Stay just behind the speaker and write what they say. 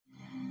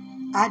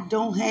I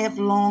don't have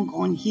long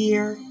on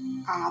here.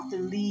 I have to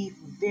leave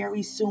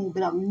very soon,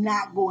 but I'm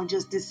not going to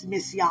just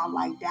dismiss y'all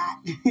like that.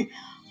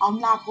 I'm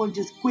not going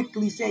to just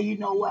quickly say, you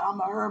know what, I'm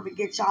a herb and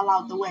get y'all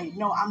out the way.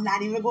 No, I'm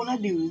not even going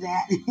to do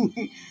that.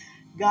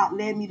 God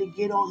led me to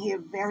get on here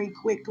very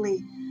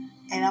quickly,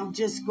 and I'm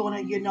just going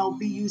to,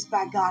 be used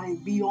by God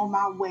and be on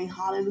my way.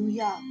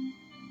 Hallelujah.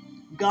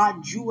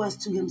 God drew us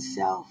to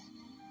himself,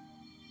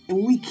 and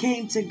when we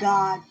came to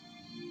God,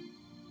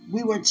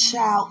 we were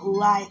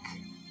childlike.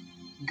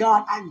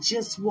 God, I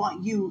just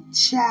want you,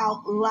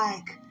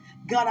 childlike.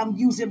 God, I'm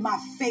using my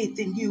faith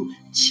in you,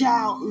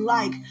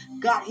 childlike.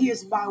 God,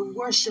 here's my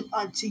worship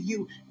unto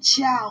you,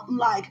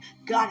 childlike.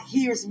 God,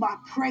 here's my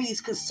praise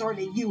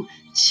concerning you,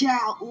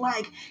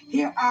 childlike.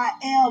 Here I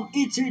am,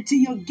 enter into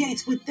your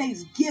gates with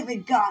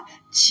thanksgiving, God,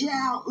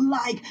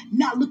 childlike.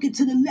 Not looking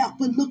to the left,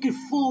 but looking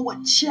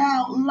forward,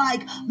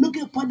 childlike.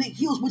 Looking upon the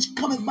hills which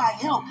cometh my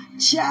help,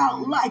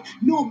 childlike.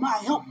 Know my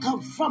help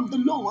come from the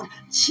Lord,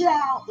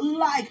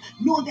 childlike.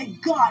 Know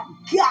that God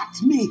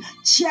got me,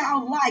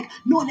 childlike.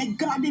 Know that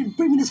God didn't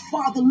bring me this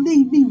far to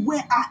leave me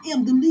where I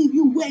am, to leave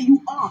you where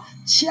you are,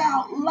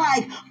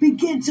 childlike.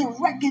 Begin to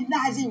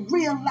recognize and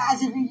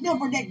realize and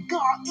remember that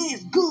God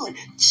is good,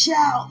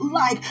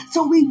 childlike.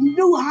 So we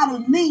knew how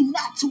to lean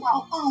not to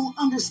our own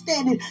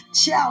understanding,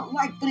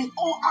 childlike, but in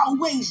all our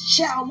ways,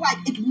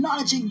 childlike,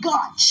 acknowledging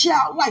God,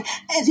 childlike,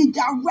 as he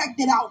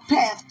directed our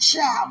path,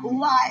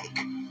 childlike.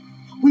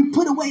 We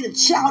put away the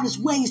childish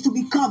ways to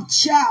become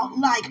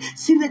childlike,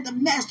 seated at the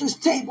master's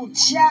table,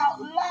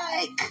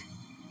 childlike.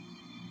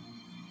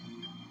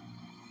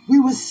 We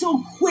were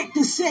so quick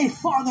to say,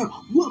 Father,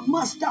 what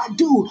must I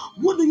do?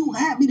 What do you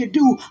have me to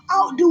do?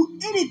 I'll do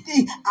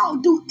anything. I'll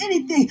do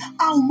anything.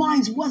 Our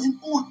minds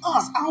wasn't on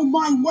us. Our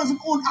mind wasn't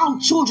on our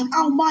children.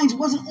 Our minds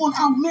wasn't on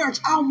our marriage.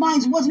 Our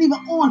minds wasn't even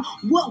on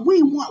what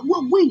we want,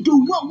 what we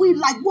do, what we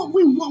like, what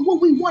we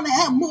want to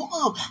have more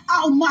of.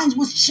 Our minds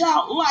was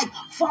childlike.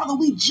 Father,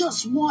 we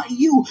just want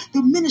you.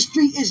 The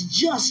ministry is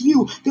just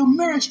you. The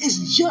marriage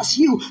is just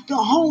you. The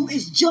home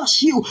is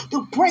just you.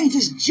 The praise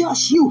is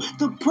just you.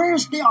 The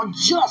prayers, they are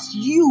just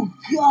you,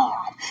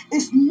 God.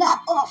 It's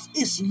not us,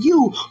 it's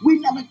you. We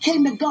never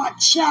came to God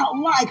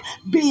childlike,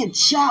 being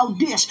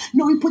childish.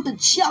 No, we put the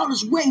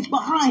childish ways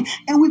behind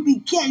and we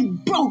became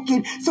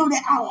broken so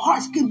that our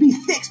hearts can be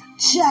fixed.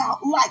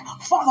 Childlike.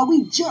 Father,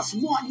 we just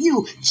want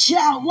you.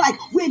 Childlike.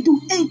 We'll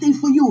do anything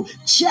for you.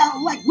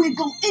 Childlike. We'll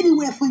go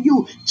anywhere for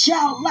you.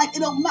 Childlike. It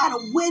don't matter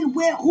when,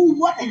 where, who,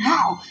 what, and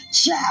how.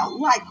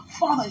 Childlike.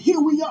 Father,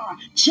 here we are.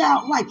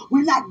 Childlike.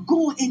 We're not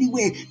going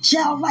anywhere.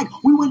 Childlike.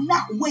 We will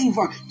not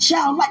waver.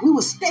 Childlike. We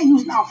will stay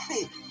using our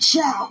faith.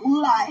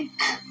 Childlike.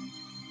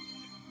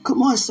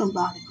 Come on,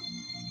 somebody.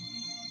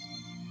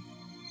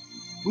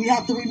 We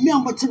have to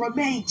remember to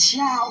remain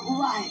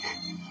childlike,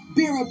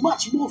 bearing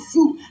much more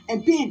fruit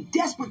and being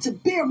desperate to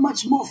bear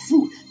much more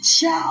fruit.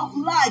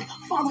 Childlike.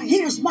 Father,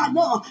 here's my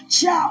love.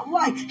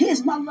 Childlike.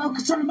 Here's my love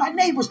concerning my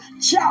neighbors.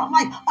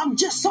 Childlike. I'm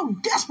just so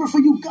desperate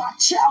for you, God.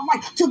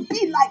 Childlike. To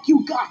be like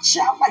you, God.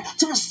 Childlike.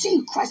 To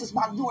receive Christ as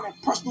my Lord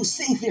and personal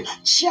Savior.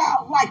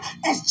 Childlike.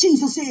 As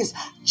Jesus is.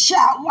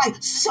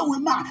 Childlike. So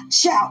am I.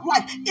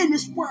 Childlike. In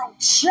this world.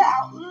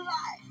 Childlike.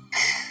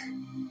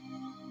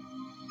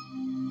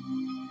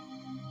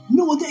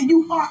 Knowing that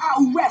you are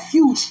our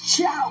refuge,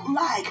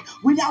 childlike.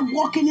 We're not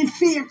walking in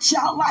fear,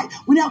 childlike.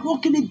 We're not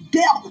walking in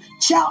doubt,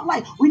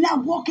 childlike. We're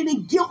not walking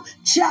in guilt,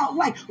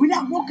 childlike. We're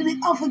not walking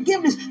in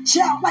unforgiveness,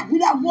 childlike. We're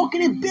not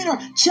walking in bitter,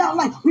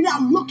 childlike. We're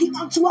not looking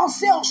unto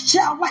ourselves,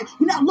 childlike.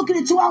 We're not looking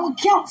into our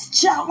accounts,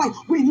 childlike.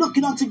 We're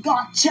looking unto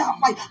God,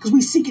 childlike, because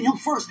we're seeking him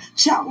first,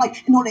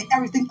 childlike, and know that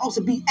everything else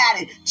will be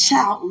added,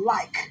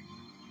 childlike.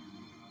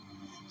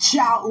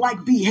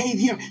 Childlike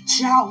behavior,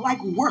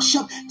 childlike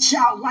worship,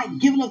 childlike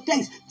giving of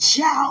thanks,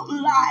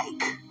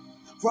 childlike.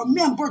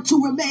 Remember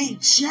to remain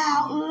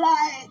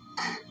childlike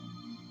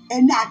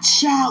and not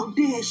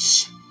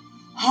childish.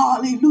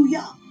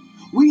 Hallelujah.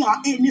 We are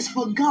in this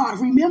for God.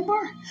 Remember?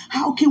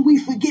 How can we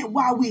forget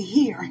why we're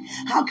here?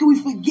 How can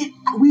we forget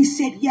we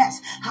said yes?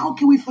 How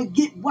can we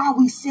forget why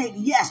we said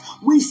yes?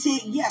 We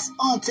said yes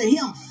unto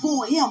him,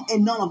 for him,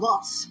 and none of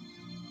us.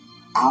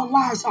 Our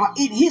lives are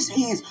in his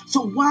hands.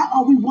 So why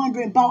are we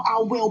wondering about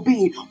our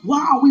well-being? Why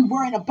are we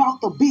worrying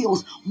about the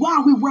bills? Why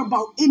are we worrying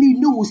about any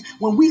news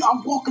when we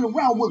are walking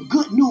around with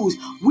good news?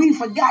 We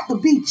forgot to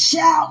be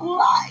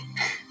childlike.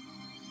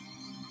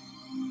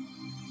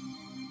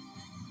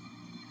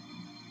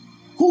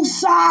 Whose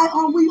side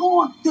are we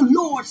on? The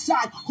Lord's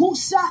side.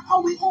 Whose side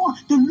are we on?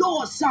 The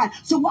Lord's side.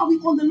 So while we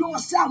on the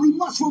Lord's side, we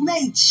must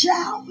remain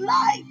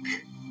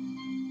childlike.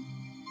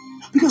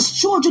 Because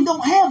children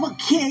don't have a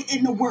care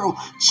in the world.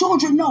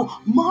 Children know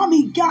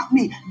mommy got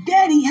me,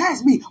 daddy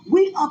has me.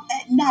 We up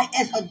at night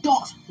as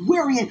adults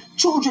worrying,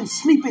 children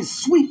sleeping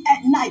sweet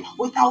at night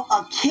without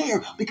a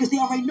care because they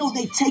already know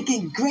they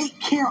taking great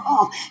care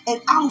of.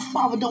 And our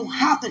Father don't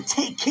have to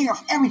take care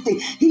of everything.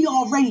 He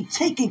already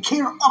taken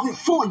care of it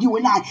for you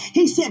and I.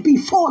 He said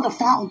before the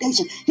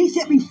foundation. He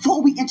said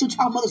before we entered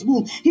our mother's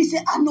womb. He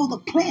said, I know the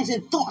plans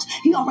and thoughts.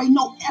 He already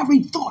know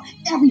every thought,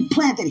 every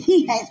plan that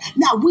he has.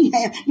 Now we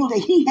know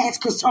that he has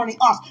concerning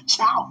us.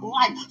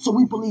 Childlike. So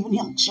we believe in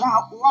him.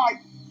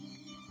 Childlike.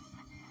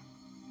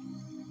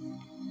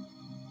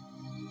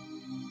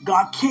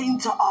 God came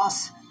to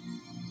us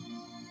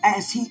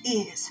as he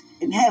is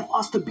and have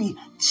us to be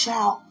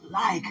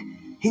childlike.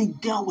 He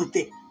dealt with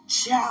it.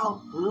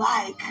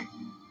 Childlike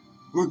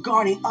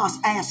regarding us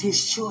as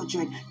his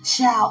children.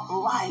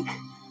 Childlike.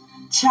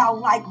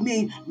 Childlike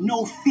mean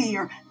no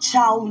fear.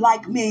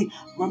 Childlike mean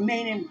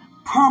remaining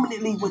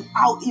permanently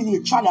without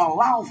even trying to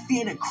allow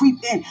fear to creep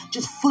in.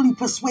 Just fully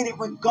persuaded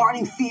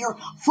regarding fear,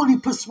 fully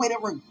persuaded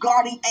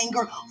regarding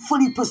anger,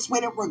 fully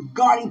persuaded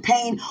regarding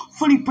pain,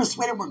 fully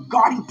persuaded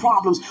regarding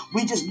problems.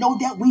 We just know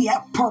that we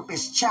have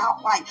purpose.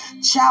 Childlike.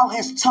 Child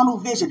has tunnel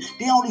vision.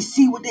 They only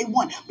see what they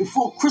want.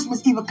 Before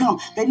Christmas even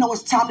comes, they know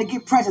it's time to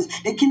get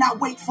presents. They cannot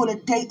wait for the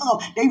day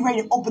of. They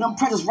ready to open them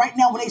presents right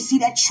now when they see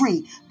that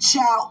tree.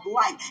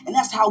 Childlike. And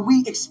that's how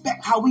we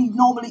expect, how we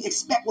normally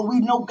expect when we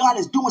know God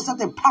is doing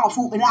something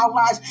powerful in our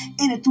lives,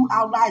 in and through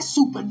our lives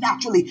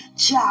supernaturally.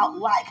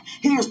 Childlike.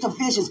 Here's the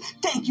visions.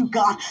 Thank you,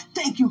 God.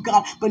 Thank you,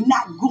 God. But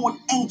not going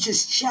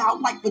anxious.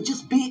 Childlike. But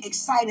just being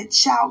excited.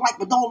 Childlike.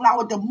 But don't allow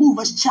it to move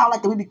us.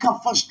 Childlike that we become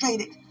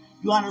frustrated.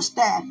 You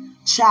understand?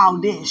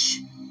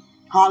 Childish.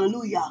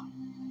 Hallelujah.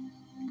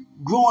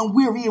 Growing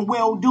weary and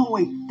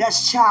well-doing.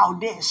 That's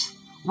childish.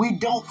 We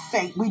don't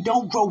faint. We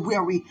don't grow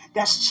weary.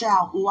 That's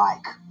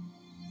childlike.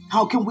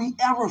 How can we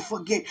ever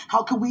forget?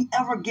 How can we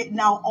ever get in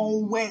our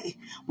own way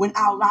when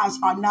our lives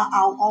are not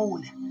our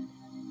own?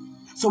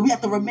 So we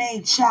have to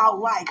remain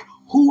childlike.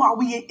 Who are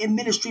we in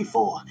ministry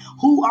for?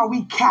 Who are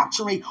we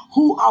capturing?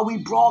 Who are we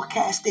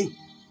broadcasting?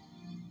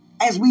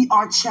 As we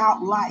are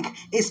childlike,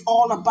 it's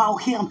all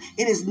about him.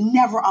 It is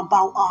never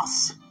about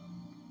us.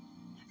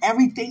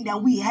 Everything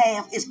that we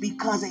have is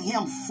because of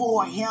him,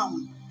 for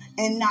him,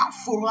 and not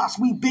for us.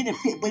 We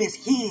benefit, but it's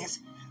his.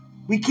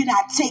 We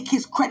cannot take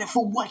his credit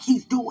for what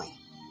he's doing.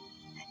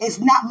 It's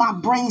not my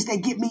brains that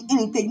give me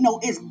anything. No,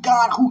 it's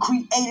God who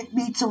created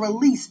me to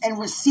release and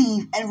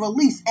receive and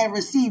release and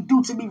receive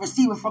due to me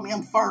receiving from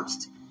him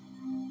first.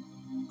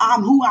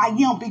 I'm who I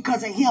am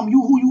because of him.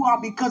 You who you are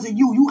because of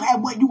you. You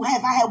have what you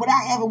have. I have what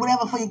I have, and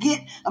whatever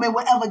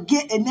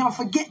get and never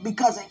forget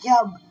because of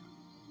him.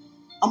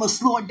 I'm going to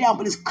slow it down,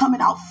 but it's coming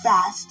out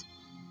fast.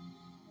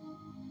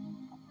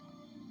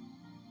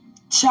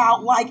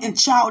 Childlike and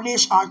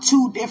childish are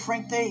two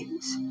different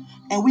things.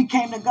 And we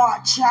came to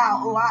God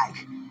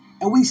childlike.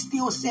 And we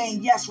still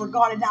saying yes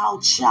regarding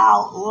our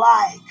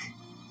childlike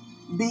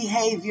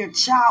behavior,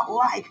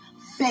 childlike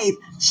faith,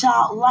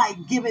 childlike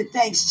giving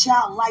thanks,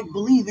 childlike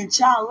believing,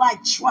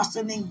 childlike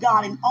trusting in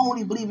God and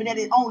only believing that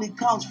it only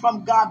comes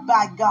from God,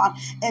 by God,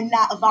 and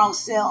not of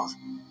ourselves.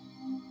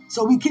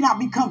 So we cannot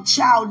become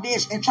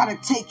childish and try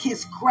to take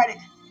his credit.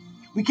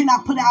 We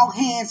cannot put our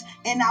hands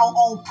in our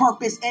own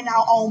purpose, in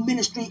our own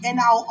ministry, in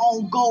our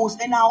own goals,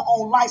 in our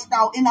own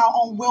lifestyle, in our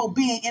own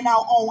well-being, in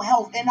our own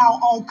health, in our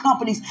own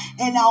companies,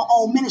 in our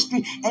own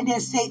ministry, and then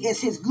say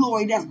it's his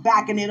glory that's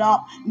backing it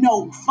up.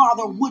 No,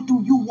 Father, what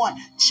do you want?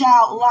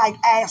 Childlike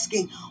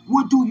asking,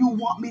 what do you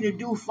want me to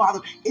do, Father?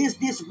 Is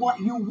this what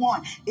you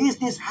want? Is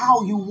this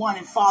how you want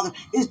it, Father?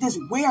 Is this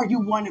where you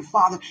want it,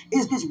 Father?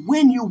 Is this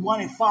when you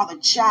want it, Father?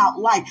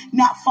 Childlike.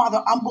 Not,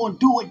 Father, I'm going to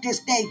do it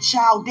this day,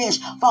 childish.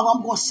 Father,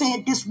 I'm going to say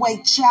it this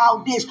way,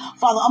 childish.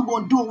 Father, I'm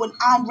going to do it when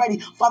I'm ready.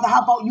 Father,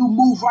 how about you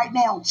move right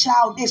now?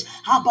 Childish.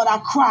 How about I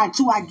cry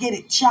until I get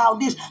it?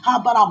 Childish. How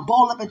about I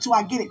ball up until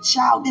I get it?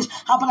 Childish.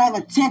 How about I have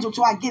a tantrum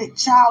until I get it?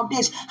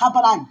 Childish. How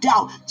about I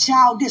doubt?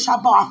 Childish. How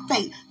about I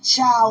faint?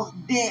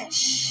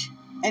 Childish.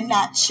 And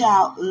not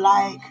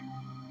childlike.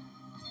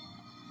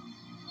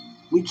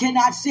 We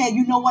cannot say,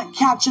 you know what,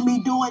 capture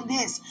me doing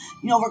this,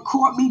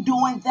 record me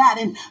doing that,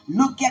 and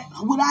look at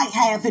what I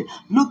have, and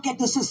look at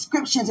the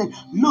subscriptions, and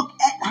look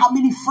at how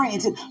many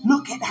friends, and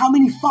look at how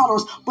many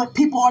followers, but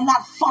people are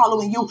not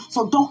following you,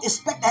 so don't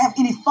expect to have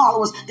any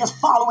followers that's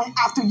following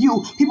after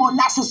you. People are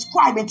not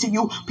subscribing to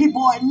you.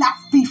 People are not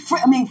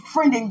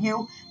friending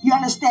you. You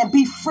understand?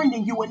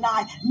 Befriending you and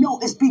I. No,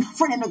 it's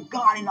befriending the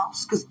God in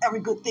us, because every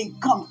good thing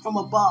comes from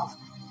above.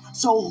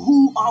 So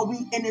who are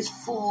we in this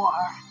for?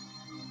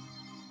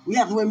 We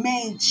have to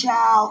remain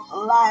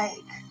childlike.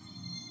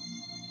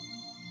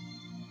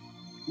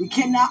 We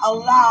cannot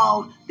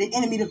allow the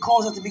enemy to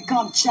cause us to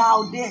become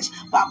childish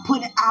by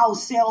putting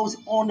ourselves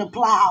on the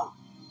plow.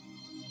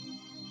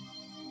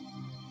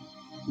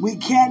 We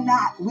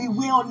cannot. We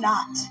will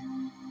not.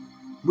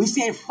 We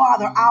said,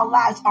 Father, our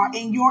lives are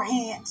in your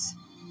hands.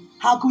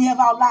 How can we have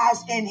our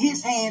lives in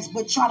his hands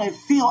but trying to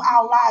fill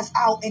our lives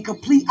out and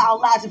complete our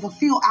lives and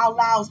fulfill our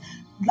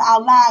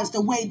lives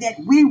the way that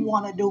we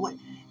want to do it?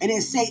 And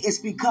then say it's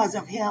because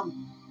of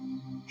him.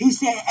 He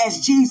said,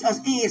 as Jesus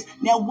is.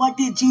 Now, what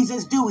did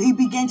Jesus do? He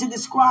began to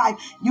describe,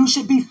 you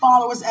should be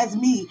followers as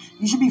me.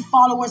 You should be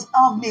followers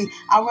of me.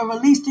 I will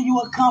release to you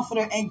a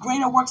comforter, and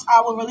greater works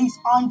I will release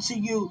unto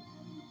you.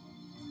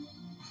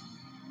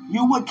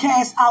 You will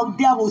cast out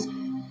devils.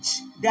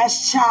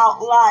 That's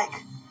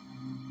childlike.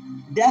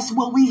 That's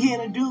what we here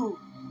to do.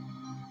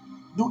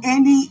 Do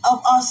any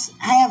of us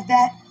have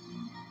that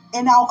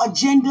in our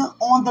agenda,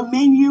 on the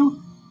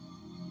menu,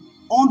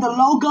 on the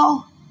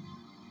logo,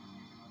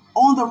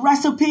 on the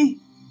recipe?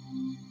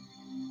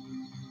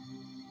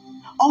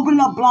 Open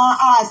up blind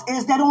eyes.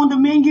 Is that on the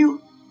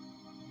menu?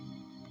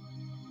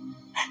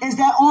 Is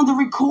that on the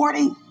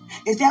recording?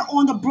 Is that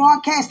on the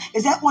broadcast?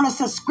 Is that on a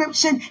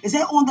subscription? Is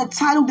that on the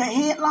title, the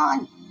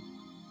headline?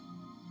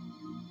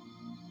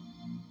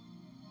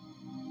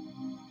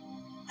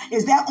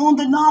 Is that on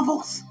the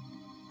novels?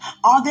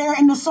 Are there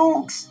in the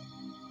songs?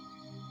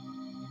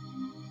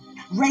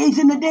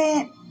 Raising the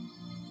dead?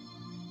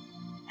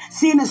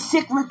 Seeing the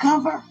sick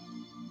recover?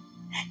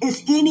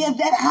 Is any of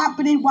that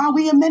happening while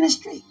we in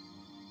ministry?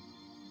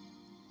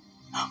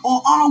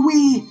 Or are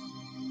we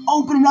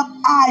opening up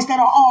eyes that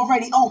are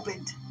already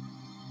opened?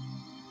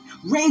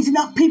 Raising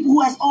up people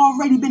who has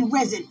already been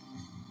risen?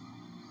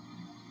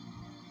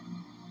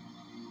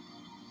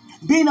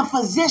 Being a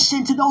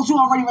physician to those who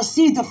already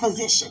received a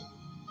physician?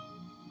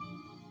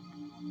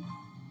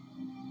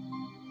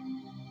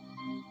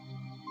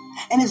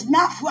 And it's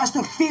not for us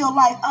to feel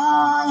like,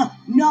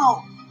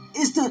 no.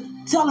 It's to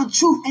tell the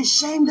truth and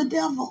shame the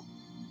devil.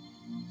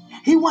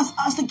 He wants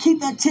us to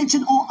keep the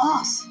attention on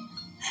us.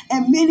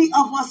 And many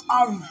of us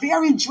are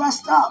very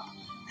dressed up,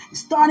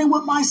 starting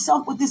with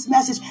myself with this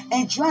message,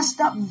 and dressed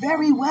up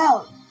very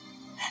well,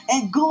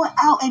 and going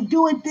out and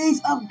doing things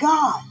of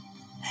God.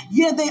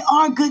 Yeah, they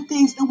are good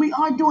things, and we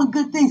are doing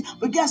good things.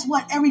 But guess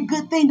what? Every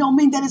good thing don't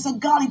mean that it's a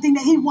godly thing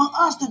that he wants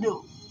us to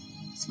do.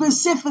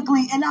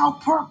 Specifically in our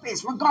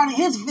purpose regarding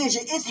his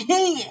vision, it's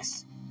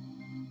his.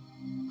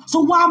 So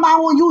why am I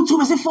on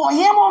YouTube? Is it for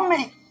him or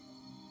me?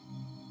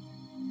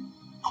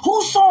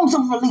 Whose songs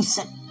I'm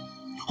releasing?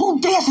 Who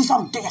dances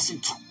I'm dancing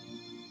to?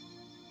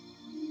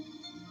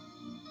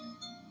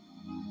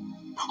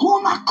 Who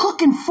am I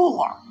cooking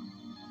for?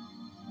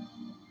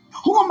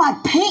 Who am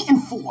I painting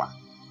for?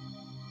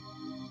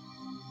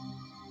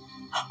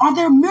 Are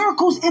there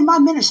miracles in my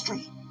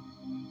ministry?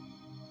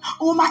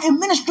 Or am I in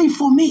ministry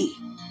for me?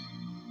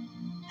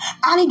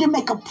 I need to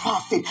make a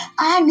profit.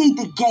 I need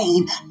to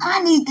gain.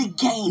 I need to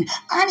gain.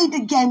 I need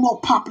to gain more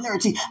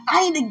popularity.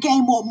 I need to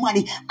gain more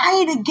money. I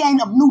need to gain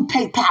a new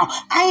PayPal.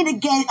 I need to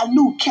gain a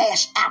new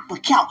Cash App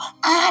account.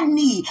 I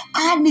need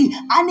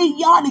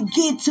y'all to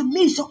give to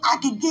me so I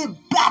can give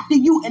back to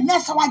you. And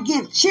that's how I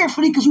give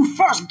cheerfully, because you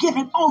first give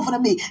it over to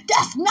me.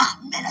 That's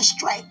not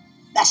ministry.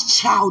 That's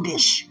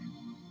childish.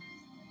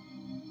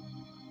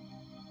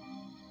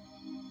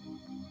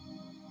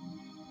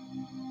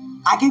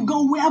 I can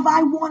go wherever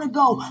I want to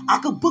go. I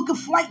could book a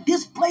flight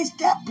this place,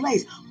 that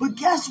place. But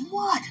guess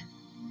what?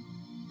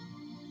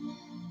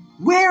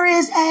 Where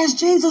is as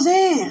Jesus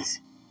is?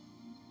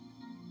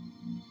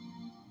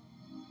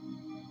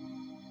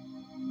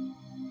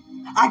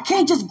 I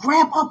can't just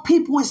grab up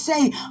people and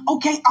say,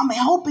 okay, I'm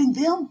helping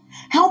them.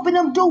 Helping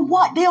them do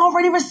what? They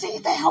already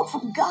received their help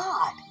from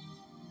God.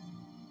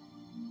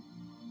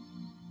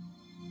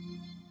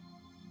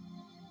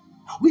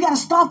 We got to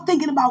stop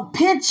thinking about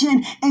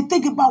pension and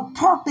think about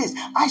purpose.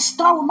 I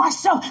start with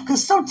myself,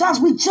 because sometimes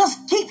we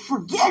just keep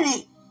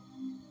forgetting.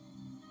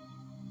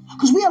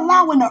 Because we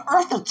allowing the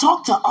earth to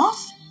talk to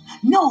us.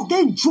 No,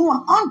 they're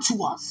drawn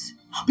unto us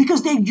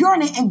because they're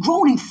yearning and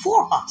groaning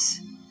for us.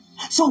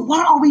 So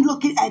why are we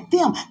looking at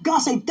them? God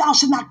said, thou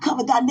shalt not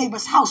covet thy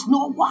neighbor's house,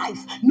 nor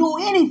wife, nor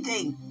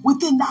anything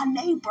within thy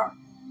neighbor.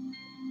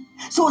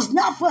 So it's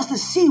not for us to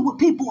see what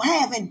people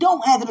have and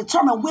don't have to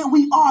determine where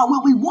we are,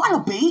 where we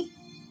want to be.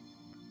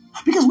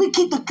 Because we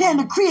keep declaring,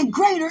 decreeing,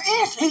 greater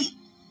is he.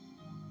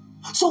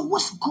 So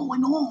what's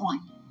going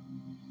on?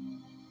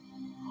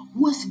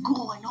 What's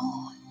going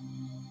on?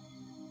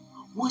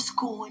 What's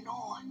going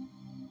on?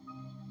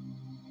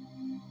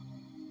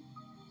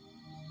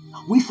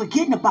 We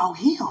forgetting about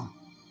him.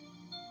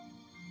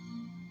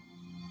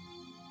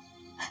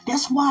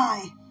 That's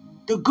why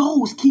the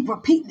goals keep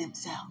repeating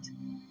themselves.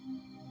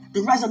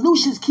 The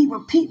resolutions keep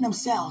repeating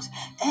themselves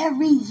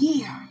every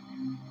year.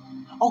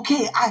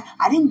 Okay,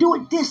 I didn't do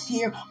it this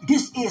year.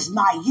 This is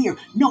my year.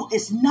 No,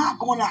 it's not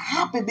going to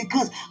happen,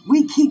 because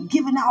we keep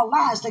giving our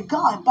lives to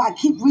God by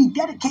keep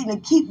rededicating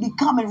and keep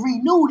becoming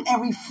renewed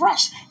and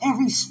refreshed and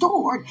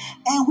restored.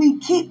 And we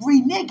keep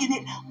reneging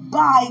it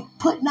by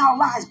putting our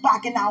lives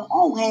back in our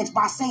own hands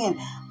by saying,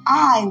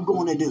 I'm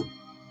going to do.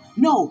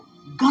 No,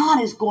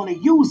 God is going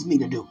to use me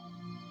to do.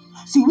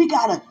 See, we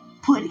got to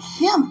put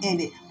him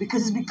in it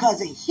Because it's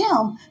because of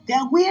him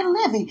that we're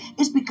living.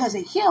 It's because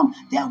of him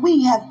that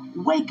we have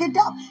wakened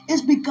up.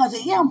 It's because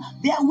of him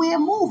that we're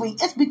moving.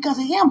 It's because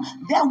of him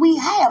that we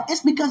have. It's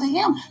because of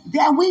him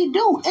that we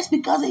do. It's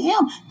because of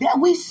him that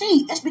we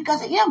see. It's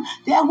because of him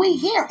that we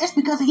hear. It's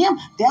because of him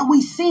that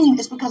we seen.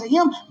 It's because of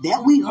him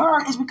that we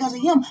heard. It's because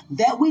of him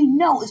that we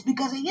know. It's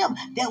because of him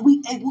that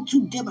we able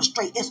to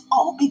demonstrate. It's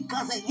all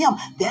because of him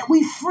that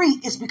we free.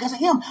 It's because of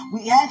him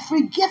we had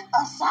free gift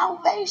of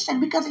salvation.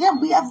 Because of him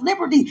we have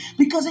liberty.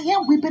 Because of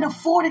him we've been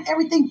afforded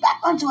everything back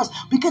unto us.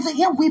 Because of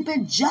him we've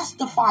been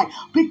justified.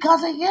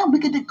 Because of him we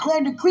can declare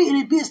and decree and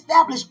it be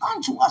established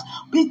unto us.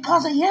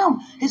 Because of him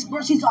his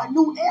mercies are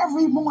new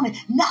every morning.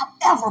 Not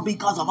ever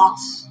because of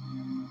us.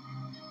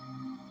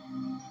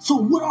 So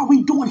what are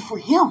we doing for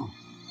him?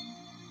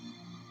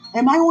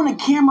 Am I on a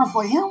camera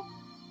for him?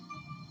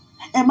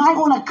 Am I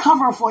on a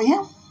cover for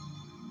him?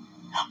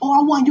 Or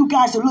I want you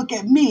guys to look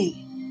at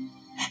me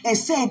and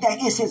say that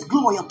it's his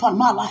glory upon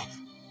my life.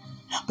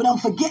 But I'm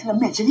forgetting to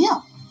mention him.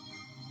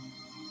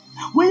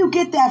 Where you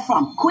get that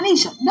from?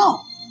 Quenisha?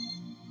 No.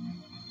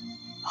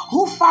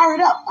 Who fired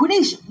up?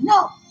 Quenisha?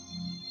 No.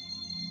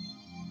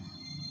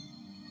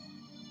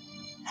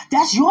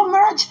 That's your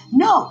merch?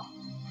 No.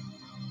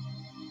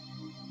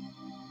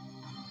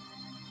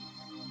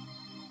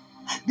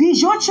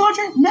 These your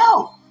children?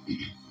 No.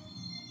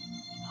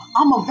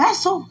 I'm a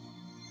vessel.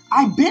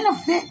 I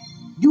benefit,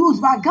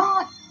 used by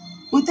God,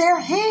 but they're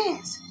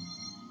his.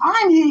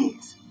 I'm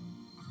his.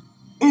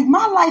 If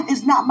my life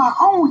is not my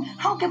own,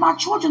 how can my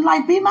children's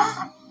life be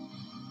mine?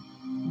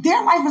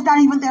 Their life is not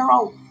even their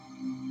own.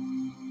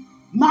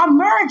 My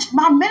marriage,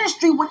 my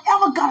ministry,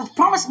 whatever God has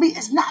promised me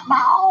is not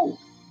my own.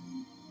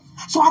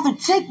 So I have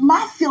to take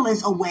my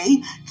feelings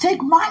away,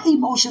 take my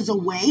emotions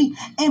away,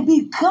 and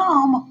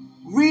become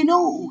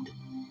renewed.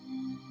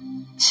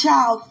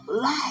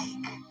 Childlike.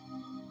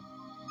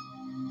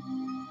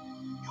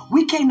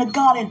 We came to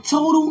God in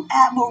total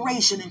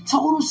admiration and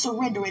total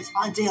surrenderance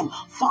unto him.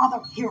 Father,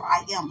 here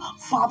I am.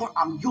 Father,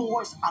 I'm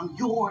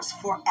yours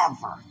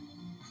forever.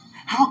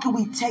 How can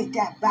we take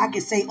that back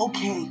and say,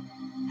 okay,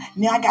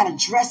 now I got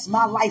to dress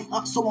my life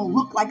up so it won't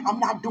look like I'm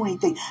not doing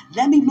anything.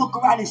 Let me look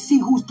around and see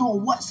who's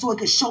doing what so it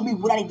can show me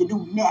what I need to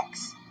do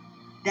next.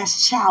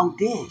 That's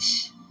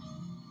childish.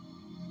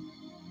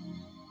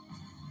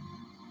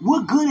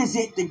 What good is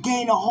it to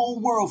gain the whole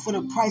world for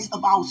the price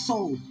of our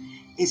soul?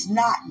 It's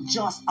not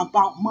just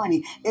about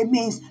money. It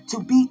means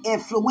to be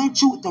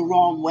influential the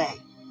wrong way.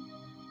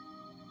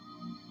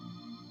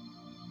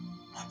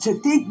 To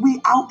think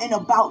we out and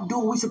about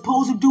doing what we're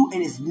supposed to do,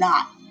 and it's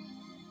not.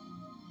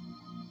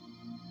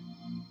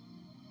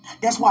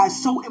 That's why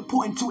it's so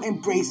important to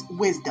embrace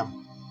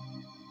wisdom.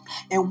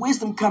 And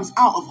wisdom comes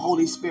out of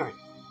Holy Spirit.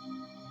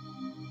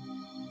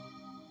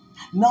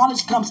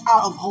 Knowledge comes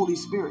out of Holy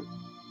Spirit.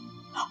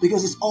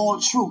 Because it's all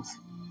truth.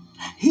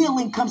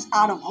 Healing comes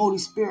out of Holy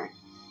Spirit.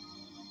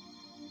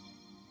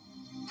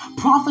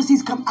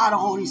 Prophecies come out of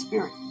Holy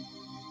Spirit.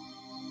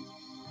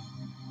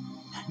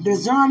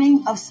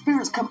 Discerning of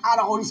spirits come out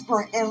of Holy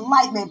Spirit.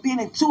 Enlightenment, being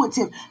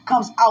intuitive,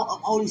 comes out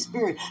of Holy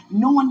Spirit.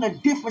 Knowing the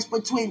difference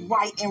between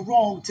right and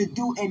wrong, to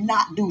do and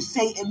not do,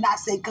 say and not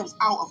say, comes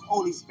out of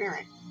Holy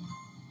Spirit.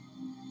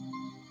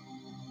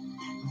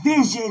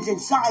 Visions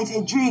and signs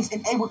and dreams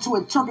and able to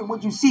interpret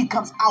what you see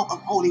comes out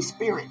of Holy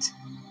Spirit.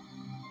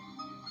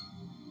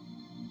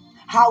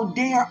 How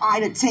dare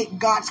I to take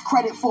God's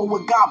credit for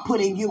what God put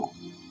in you?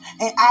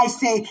 And I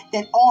say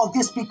that all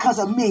this because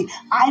of me.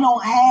 I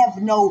don't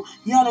have no,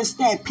 you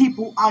understand,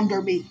 people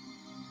under me.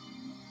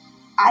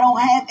 I don't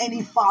have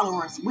any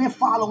followers. We're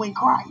following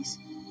Christ.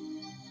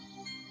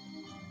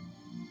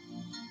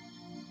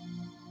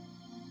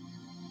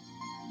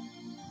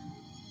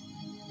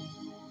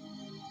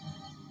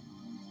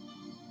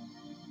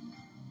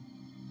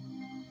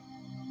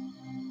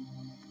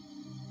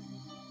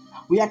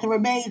 We have to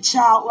remain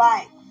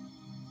childlike.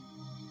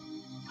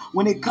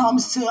 When it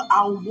comes to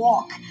our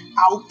walk,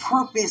 our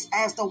purpose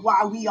as to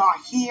why we are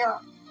here,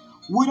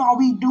 what are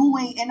we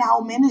doing in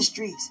our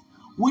ministries?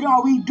 What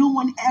are we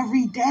doing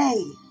every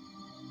day?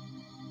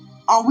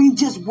 Are we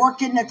just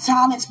working the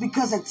talents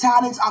because the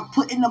talents are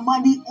putting the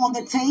money on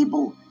the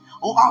table?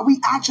 Or are we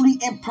actually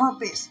in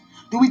purpose?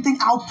 Do we think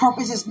our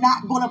purpose is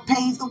not going to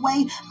pave the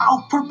way?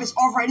 Our purpose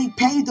already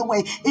paved the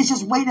way. It's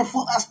just waiting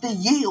for us to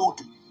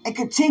yield and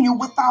continue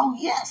with our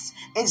yes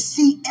and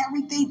see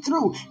everything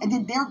through. And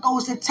then there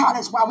goes the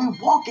talents while we're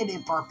walking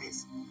in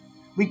purpose.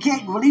 We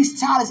can't release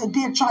talents and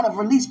then try to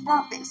release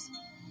purpose.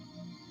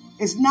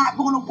 It's not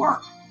going to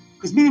work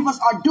because many of us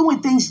are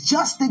doing things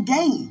just to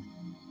gain.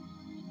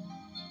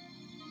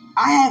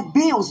 I have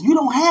bills. You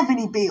don't have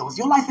any bills.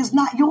 Your life is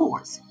not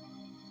yours.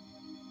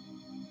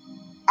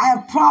 I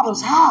have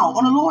problems. How?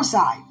 On the Lord's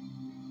side.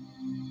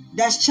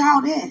 That's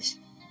childish.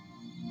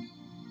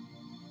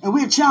 And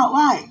we're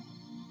childlike.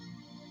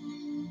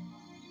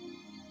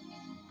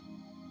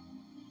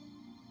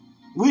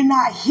 We're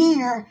not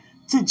here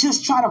to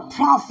just try to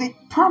profit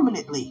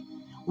permanently.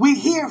 We're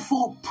here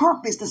for a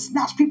purpose to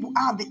snatch people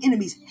out of the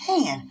enemy's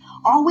hand.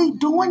 Are we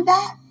doing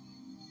that?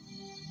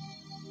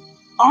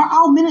 Are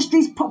our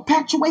ministries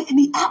perpetuating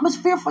the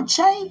atmosphere for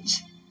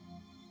change?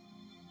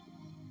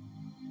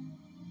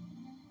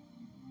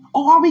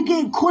 Or are we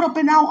getting caught up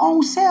in our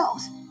own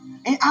selves,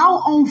 in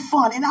our own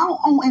fun, in our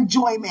own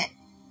enjoyment?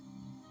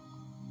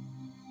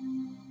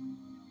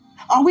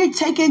 Are we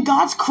taking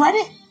God's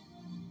credit?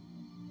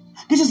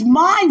 This is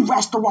my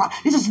restaurant.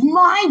 This is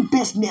my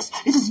business.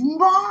 This is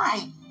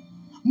my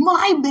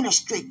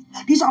ministry.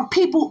 These are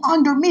people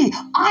under me.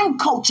 I'm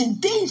coaching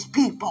these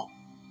people.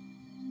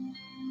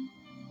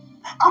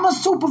 I'm a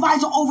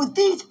supervisor over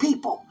these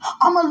people.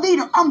 I'm a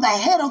leader. I'm the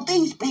head of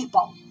these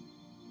people.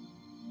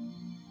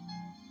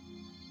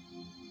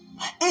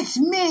 It's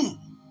me.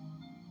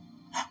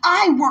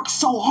 I work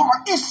so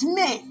hard. It's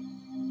me.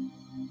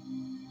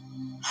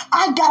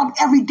 I got up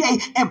every day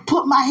and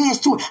put my hands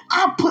to it.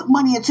 I put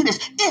money into this.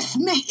 It's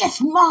me.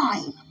 It's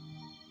mine.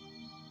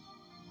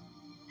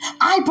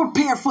 I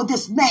prepared for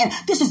this man.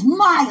 This is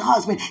my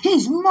husband.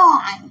 He's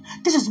mine.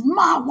 This is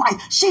my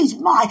wife. She's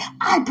mine.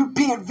 I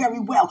prepared very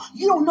well.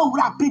 You don't know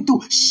what I've been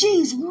through.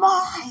 She's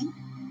mine.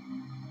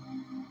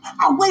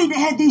 I waited to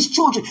have these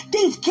children.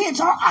 These kids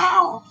are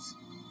ours.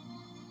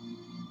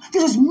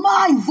 This is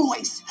my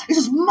voice. This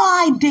is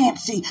my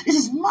dancing. This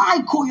is my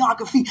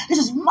choreography. This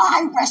is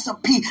my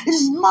recipe. This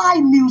is my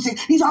music.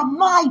 These are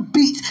my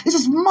beats. This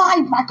is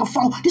my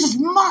microphone. This is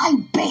my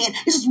band.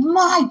 This is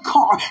my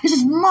car. This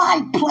is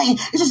my plane.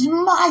 This is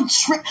my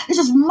trip. This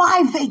is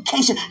my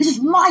vacation. This is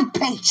my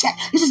paycheck.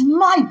 This is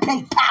my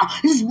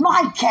PayPal. This is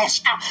my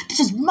cash out. This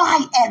is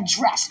my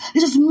address.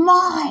 This is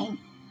mine.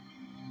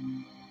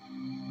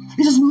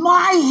 This is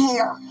my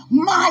hair,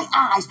 my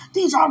eyes.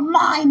 These are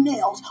my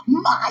nails,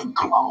 my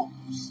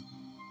clothes.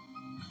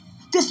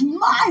 This is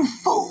my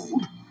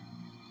food.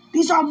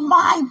 These are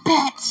my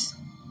pets.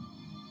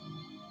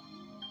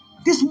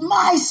 This is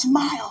my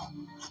smile.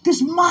 This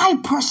is my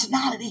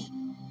personality.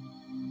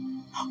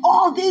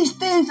 All these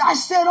things I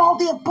said, all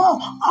the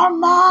above, are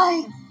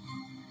mine.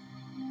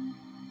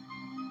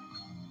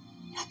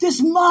 This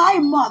is my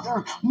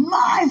mother,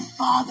 my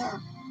father.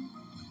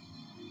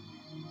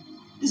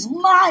 This is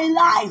my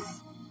life,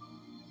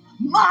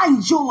 my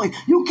joy.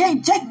 You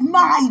can't take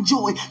my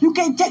joy. You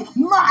can't take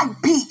my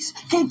peace.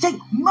 You can't take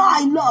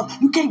my love.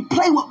 You can't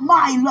play with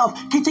my love.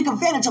 You can't take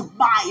advantage of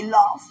my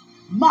love.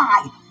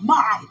 My.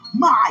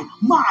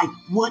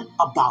 What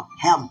about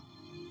him?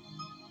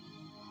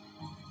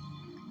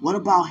 What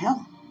about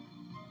him?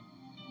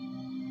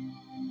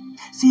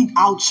 See,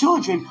 our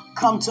children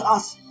come to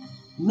us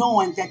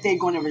knowing that they're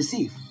going to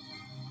receive.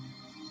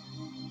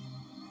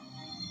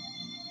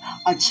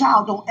 A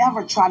child don't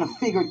ever try to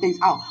figure things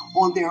out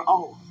on their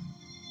own.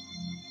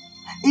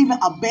 Even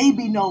a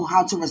baby knows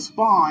how to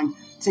respond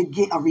to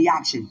get a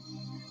reaction.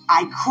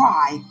 I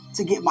cry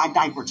to get my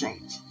diaper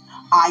changed.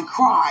 I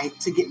cry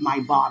to get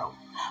my bottle.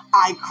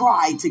 I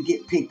cry to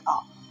get picked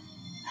up.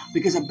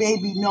 Because a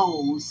baby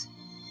knows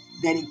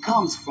that it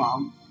comes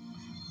from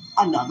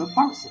another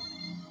person.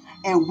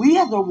 And we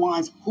are the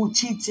ones who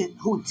teach a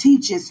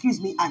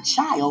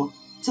child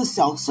to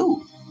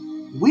self-soothe.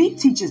 We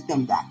teaches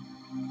them that.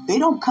 They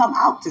don't come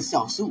out to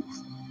self-soothe.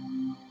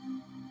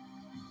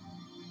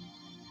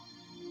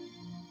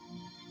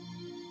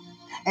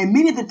 And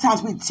many of the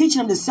times we teach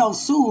them to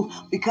self-soothe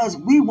because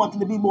we want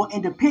them to be more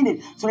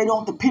independent so they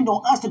don't depend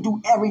on us to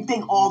do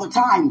everything all the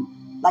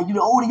time. Like,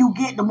 the older you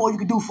get, the more you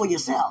can do for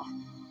yourself.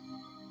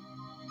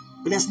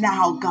 But that's not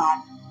how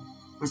God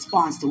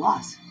responds to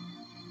us.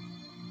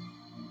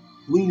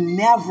 We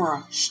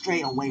never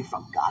stray away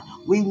from God.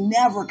 We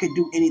never could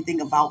do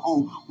anything of our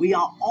own. We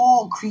are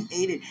all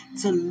created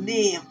to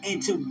live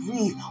and to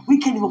breathe. We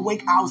can't even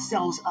wake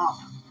ourselves up.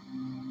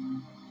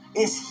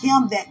 It's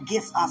Him that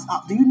gets us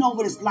up. Do you know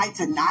what it's like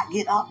to not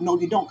get up? No,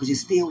 you don't, because you're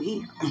still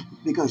here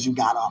because you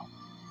got up.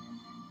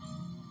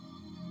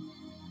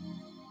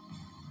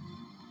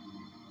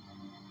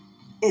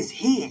 It's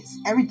His.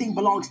 Everything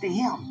belongs to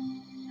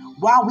Him.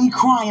 Why are we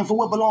crying for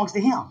what belongs to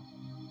Him?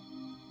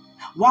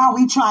 Why are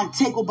we trying to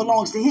take what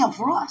belongs to Him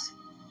for us?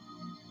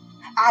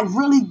 I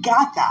really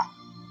got that.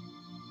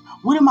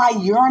 What am I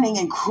yearning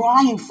and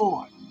crying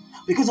for?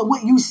 Because of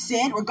what you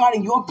said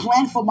regarding your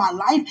plan for my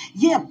life?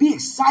 Yeah, be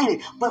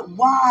excited. But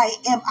why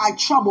am I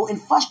troubled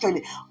and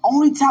frustrated?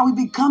 Only time we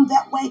become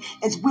that way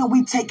is when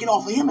we take it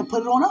off of Him and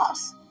put it on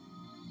us.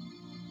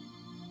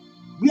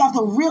 We have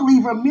to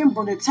really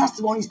remember the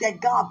testimonies that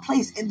God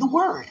placed in the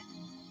Word.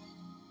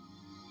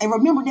 And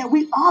remember that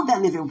we are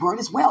that living Word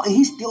as well. And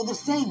He's still the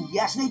same.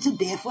 Yesterday,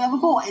 today, and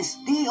forevermore. It's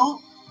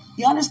still,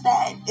 you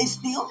understand? It's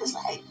still the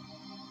same.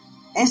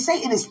 And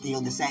Satan is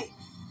still the same.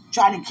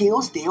 Trying to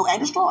kill, steal, and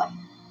destroy.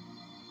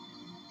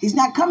 He's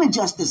not coming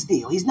just to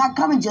steal. He's not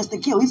coming just to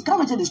kill. He's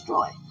coming to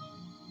destroy.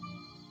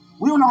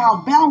 We don't know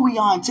how bound we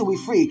are until we're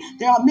free.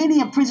 There are many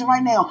in prison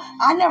right now.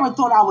 I never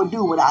thought I would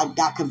do what I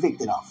got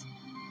convicted of.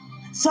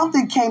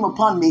 Something came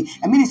upon me,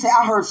 and many say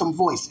I heard some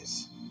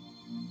voices.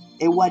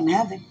 It wasn't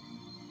heaven.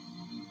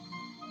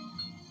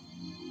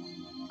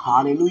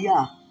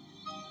 Hallelujah.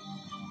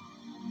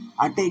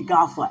 I thank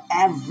God for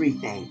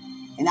everything.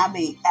 And I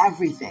mean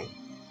everything.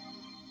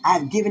 I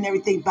have given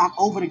everything back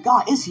over to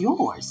God. It's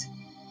yours.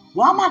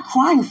 Why am I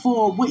crying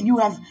for what you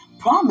have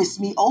promised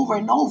me over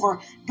and over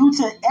due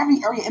to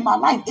every area in my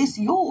life? It's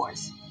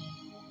yours.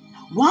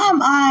 Why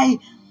am I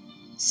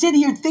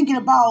sitting here thinking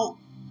about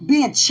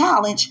being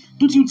challenged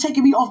due to you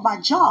taking me off my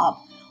job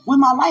when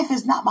my life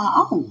is not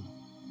my own?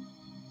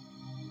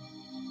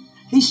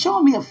 He's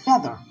showing me a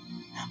feather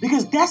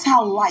because that's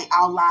how light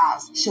our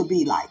lives should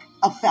be, like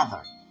a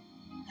feather.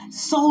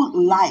 So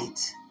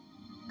light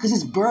because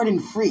it's burden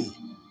free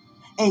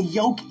and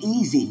yoke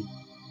easy.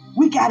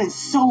 We have it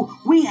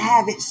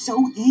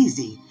so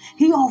easy.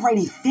 He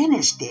already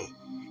finished it.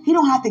 He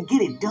don't have to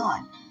get it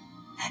done.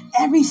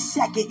 Every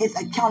second is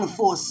accounted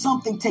for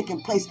something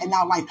taking place in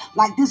our life.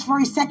 Like this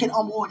very second,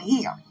 I'm on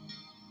here.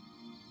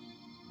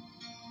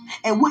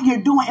 And what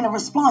you're doing in a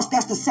response,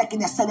 that's the second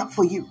that's set up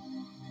for you.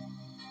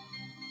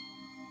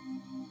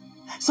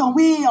 So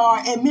we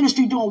are in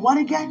ministry doing what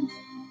again?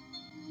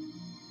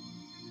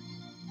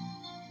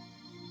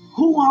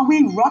 Who are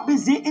we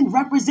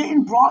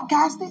representing,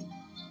 broadcasting?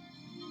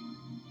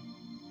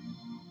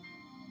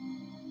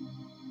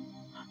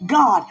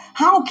 God,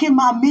 how can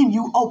my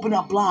menu open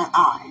up blind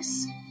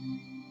eyes?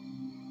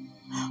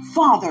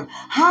 Father,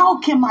 how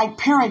can my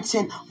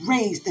parenting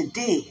raise the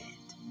dead?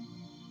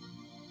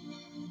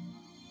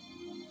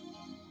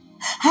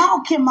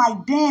 How can my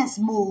dance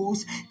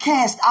moves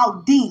cast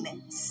out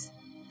demons?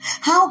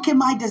 How can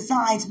my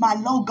designs, my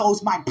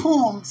logos, my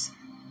poems,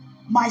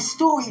 my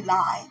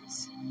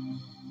storylines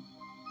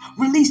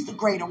release the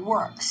greater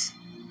works?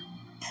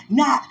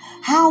 Not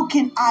how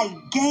can I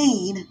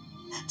gain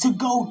to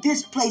go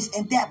this place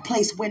and that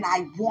place when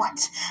I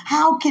want?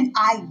 How can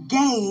I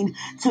gain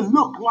to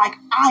look like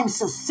I'm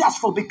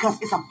successful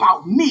because it's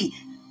about me?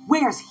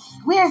 Where's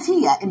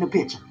he at in the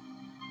picture?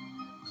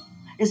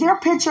 Is there a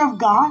picture of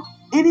God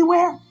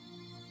anywhere?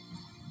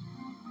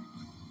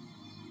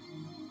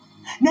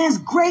 Now it's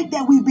great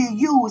that we be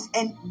used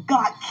and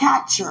God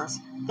captures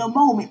the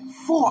moment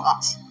for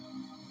us.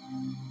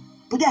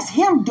 But that's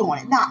him doing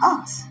it, not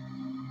us.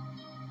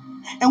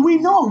 And we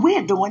know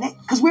we're doing it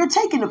because we're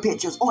taking the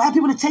pictures or have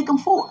people to take them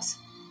for us.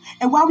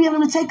 And why we have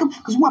them to take them?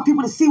 Because we want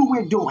people to see what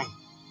we're doing.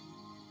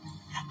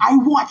 I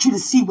want you to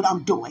see what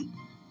I'm doing.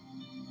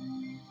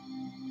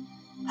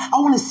 I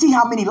want to see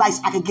how many likes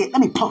I can get.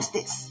 Let me post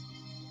this.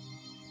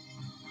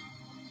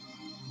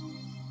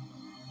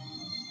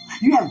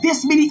 You have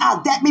this many,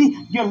 that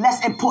many. You're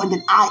less important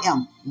than I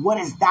am. What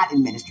is that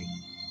in ministry?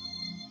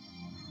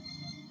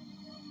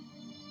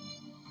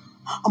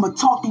 I'm going to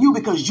talk to you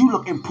because you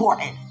look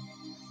important.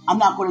 I'm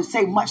not going to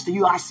say much to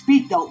you. I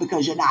speak, though,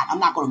 because you're not. I'm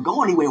not going to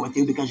go anywhere with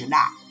you because you're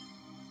not.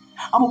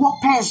 I'm going to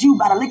walk past you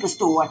by the liquor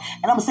store,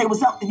 and I'm going to say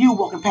what's up to you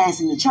walking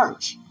past in the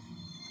church.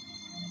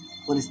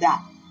 What is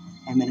that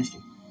in ministry?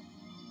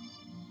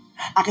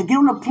 I could get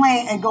on a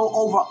plane and go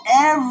over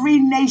every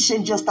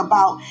nation just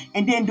about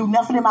and then do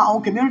nothing in my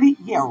own community?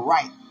 Yeah,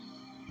 right.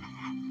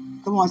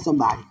 Come on,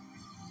 somebody.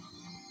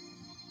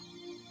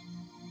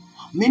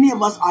 Many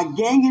of us are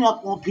ganging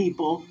up on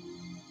people,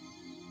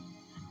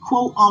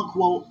 quote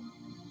unquote,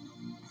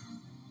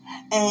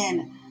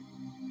 and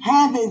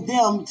having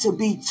them to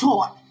be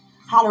taught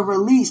how to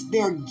release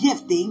their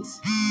giftings.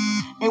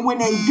 And when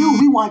they do,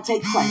 we want to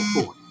take credit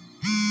for it.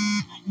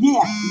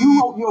 Yeah,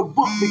 you wrote your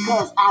book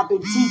because I've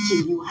been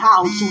teaching you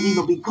how to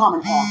even become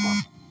an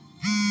author.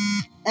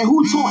 And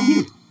who taught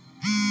you?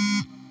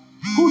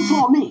 Who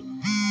taught me?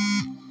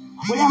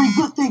 When every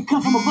good thing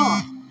comes from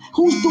above.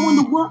 Who's doing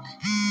the work?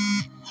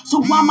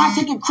 So why am I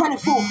taking credit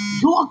for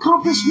your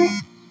accomplishment?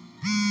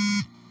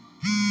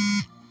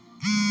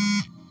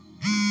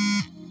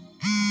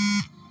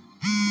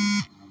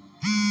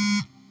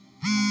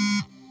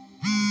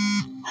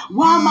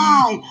 Why am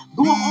I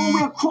going all the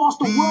way across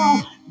the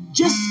world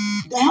just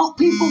to help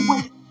people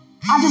when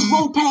I just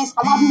roll past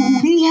a lot of people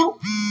who need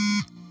help?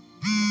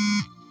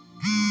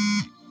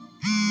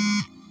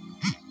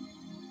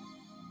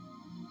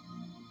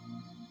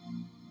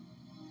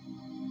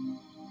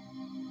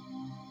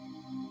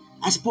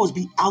 I'm supposed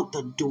to be out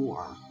the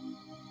door.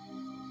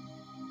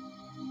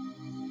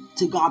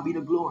 To God be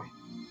the glory.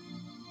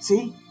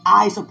 See,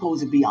 I'm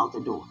supposed to be out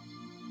the door.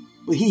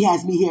 But he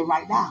has me here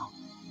right now.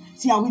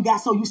 See how we got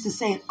so used to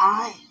saying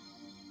I?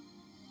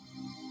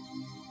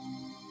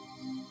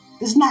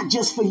 It's not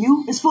just for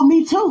you. It's for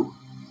me too.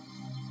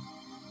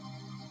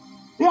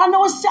 There are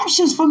no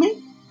exceptions for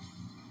me.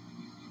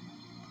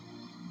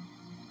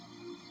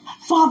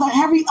 Father,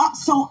 hurry up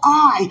so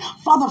I.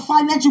 Father,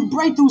 financial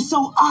breakthrough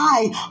so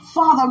I.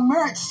 Father,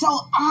 marriage so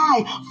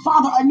I.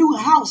 Father, a new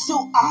house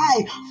so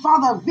I.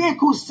 Father, a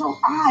vehicle so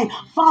I.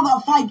 Father,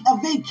 a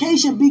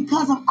vacation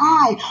because of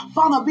I.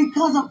 Father,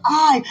 because of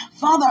I.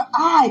 Father,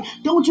 I.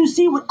 Don't you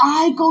see what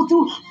I go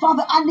through?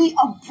 Father, I need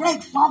a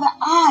break. Father,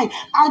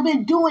 I've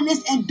been doing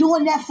this and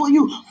doing that for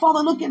you. Father,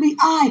 look at me.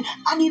 I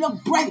need a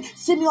break.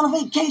 Send me on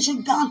a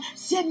vacation, God.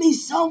 Send me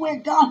somewhere,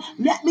 God.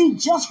 Let me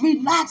just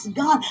relax,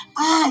 God.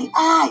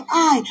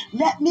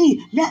 Let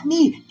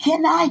me,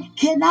 can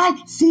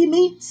I, see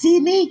me,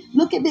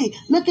 look at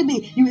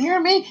me, you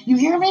hear me?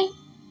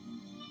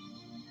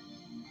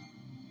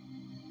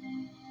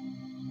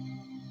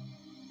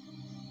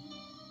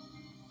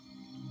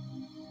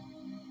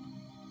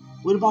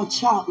 What about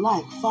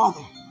childlike?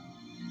 Father,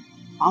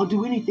 I'll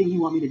do anything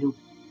you want me to do.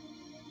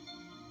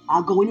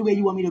 I'll go anywhere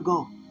you want me to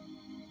go.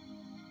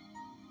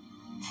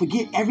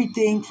 Forget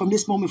everything from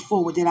this moment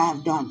forward that I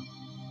have done.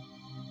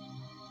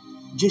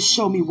 Just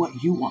show me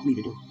what you want me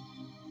to do.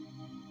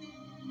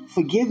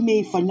 Forgive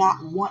me for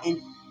not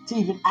wanting to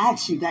even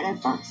ask you that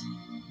at first.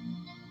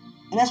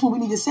 And that's what we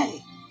need to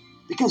say,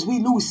 because we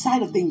lose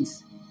sight of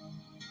things.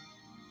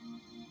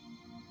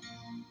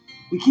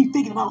 We keep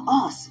thinking about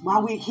us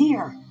while we're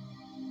here.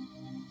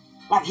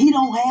 Like he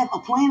don't have a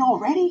plan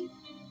already.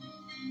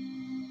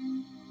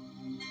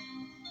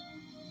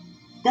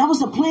 That was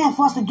the plan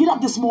for us to get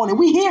up this morning.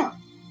 We here.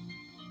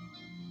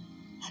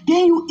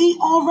 Didn't you eat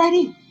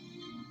already?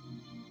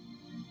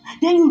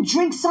 Didn't you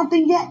drink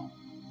something yet?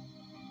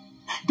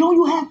 Don't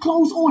you have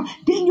clothes on?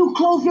 Didn't you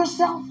clothe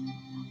yourself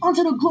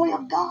unto the glory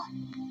of God?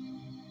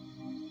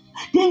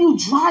 Didn't you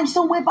drive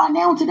somewhere by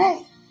now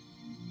today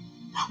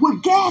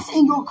with gas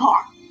in your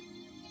car?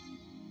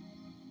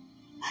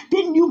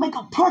 Didn't you make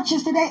a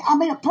purchase today? I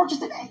made a purchase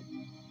today.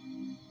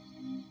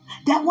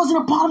 That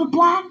wasn't a part of the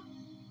plan.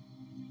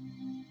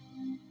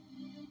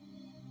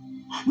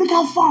 Look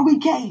how far we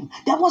came.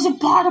 That wasn't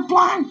part of the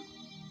plan.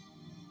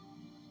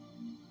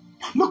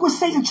 Look what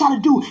Satan tried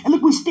to do, and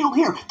look, we're still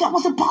here. That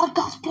wasn't part of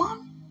God's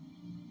plan.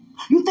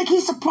 You think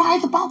he's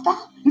surprised about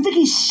that? You think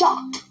he's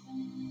shocked?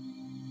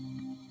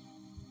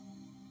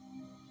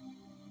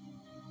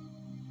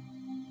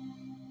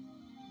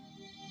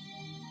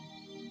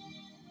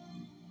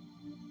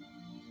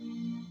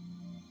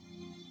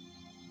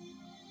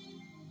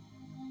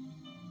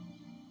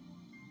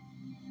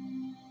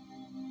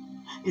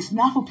 It's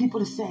not for people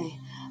to say,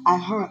 I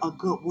heard a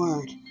good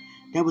word.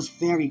 That was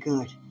very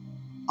good.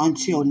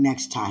 Until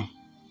next time.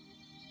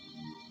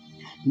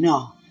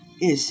 No,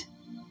 it's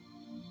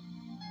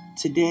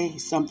today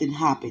something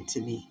happened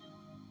to me.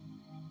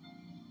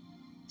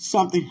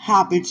 Something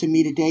happened to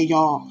me today,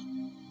 y'all.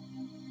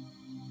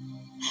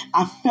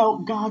 I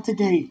felt God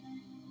today.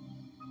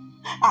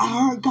 I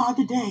heard God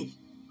today.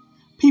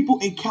 People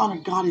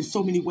encounter God in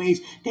so many ways.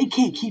 They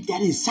can't keep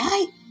that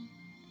inside.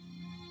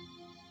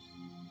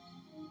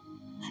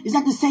 It's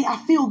like to say, I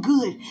feel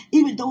good.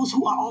 Even those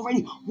who are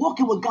already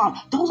walking with God,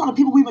 those are the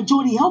people we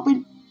majority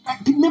helping,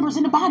 members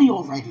in the body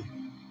already.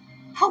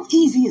 How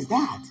easy is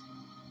that?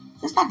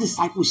 That's not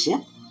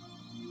discipleship.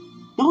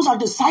 Those are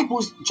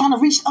disciples trying to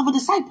reach other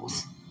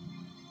disciples.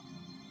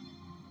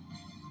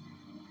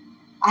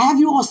 I have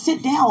you all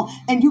sit down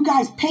and you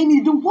guys pay me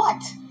to do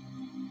what?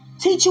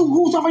 Teach you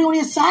who's already on the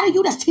inside of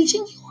you that's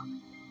teaching you?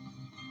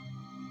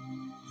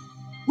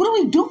 What are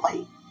we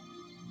doing?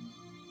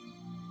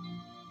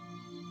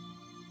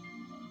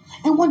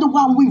 And wonder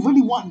why what we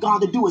really want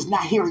God to do is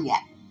not here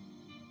yet.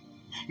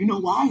 You know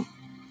why?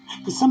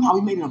 Because somehow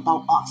we made it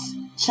about us,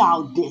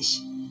 childish,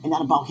 and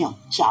not about him,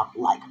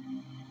 childlike.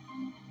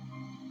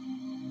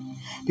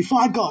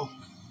 Before I go,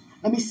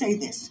 let me say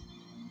this,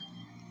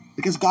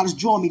 because God has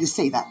drawn me to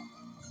say that.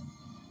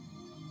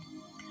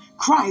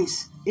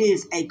 Christ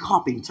is a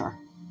carpenter.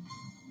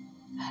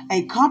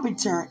 A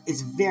carpenter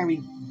is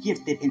very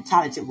gifted and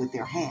talented with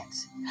their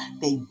hands.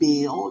 They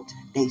build,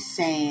 they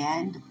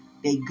sand,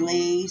 they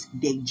glaze,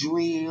 they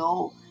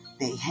drill,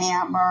 they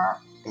hammer,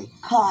 they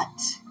cut,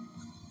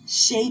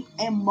 shape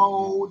and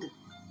mold,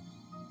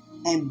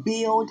 and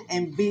build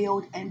and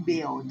build and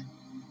build.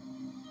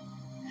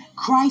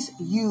 Christ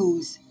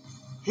used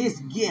his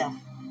gift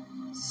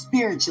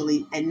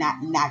spiritually and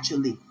not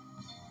naturally.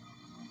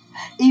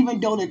 Even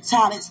though the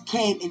talents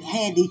came in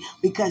handy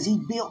because he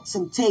built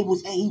some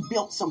tables and he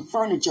built some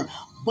furniture,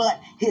 but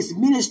his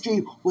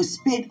ministry was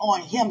spent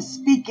on him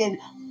speaking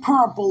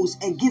parables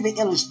and giving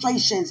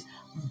illustrations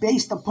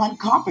based upon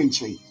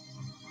carpentry.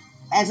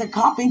 As a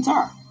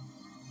carpenter,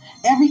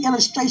 every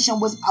illustration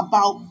was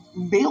about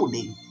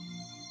building.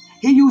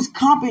 He used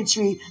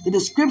carpentry, the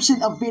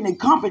description of being a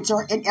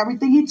carpenter, in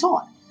everything he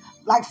taught.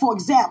 Like, for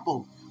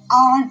example,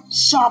 iron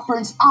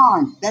sharpens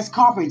iron. That's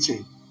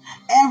carpentry.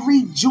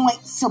 Every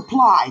joint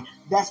supply.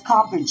 That's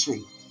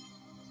carpentry.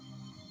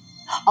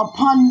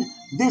 Upon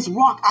this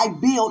rock I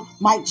build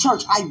my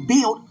church. I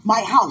build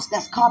my house.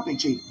 That's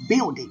carpentry.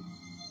 Building.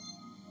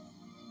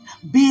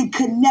 Being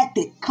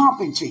connected.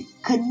 Carpentry.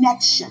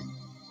 Connection.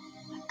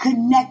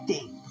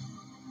 Connecting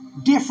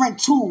different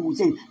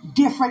tools and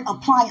different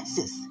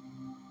appliances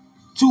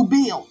to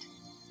build.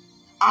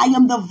 I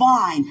am the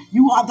vine.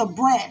 You are the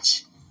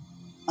branch.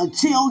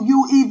 Until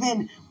you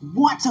even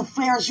want to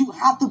flourish, you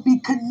have to be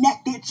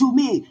connected to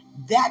me.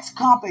 That's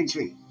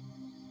carpentry.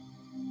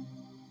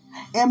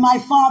 In my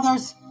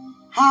Father's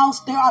house,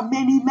 there are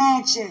many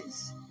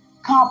mansions.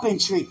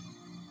 Carpentry.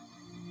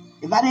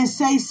 If I didn't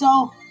say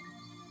so,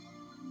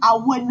 I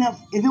wouldn't have.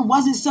 If it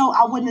wasn't so,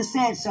 I wouldn't have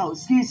said so.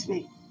 Excuse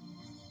me.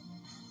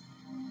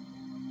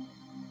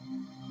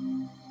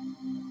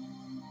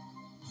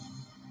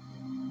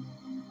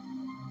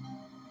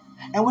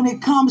 And when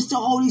it comes to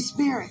Holy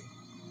Spirit,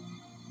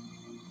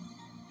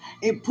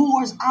 it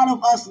pours out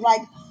of us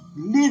like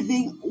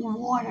living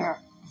water.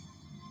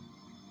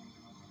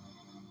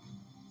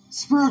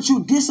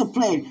 Spiritual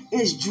discipline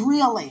is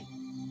drilling,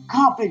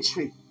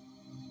 carpentry.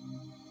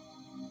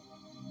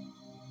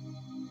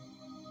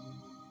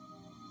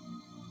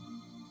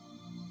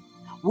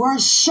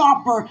 Words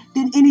sharper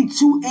than any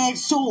two-edged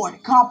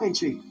sword.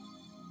 Carpentry.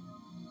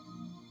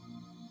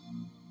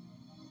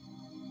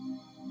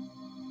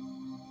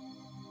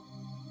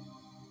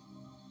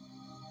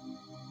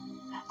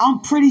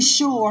 I'm pretty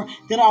sure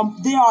that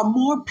there are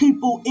more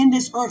people in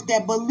this earth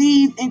that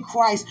believe in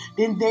Christ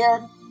than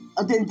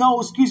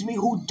those,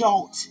 who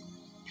don't.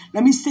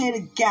 Let me say it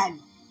again,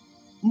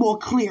 more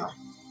clear.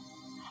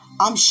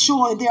 I'm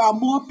sure there are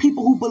more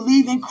people who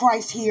believe in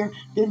Christ here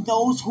than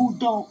those who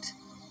don't.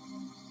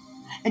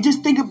 And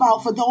just think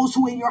about, for those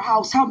who in your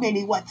house, how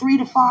many? 3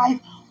 to 5?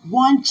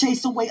 One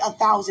chase away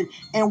 1,000,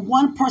 and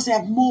one person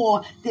have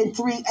more than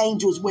 3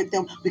 angels with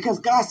them, because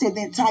God said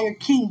the entire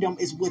kingdom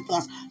is with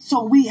us.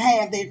 So we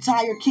have the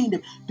entire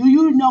kingdom. Do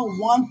you know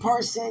one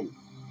person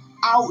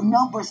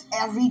outnumbers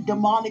every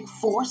demonic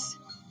force?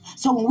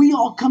 So when we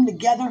all come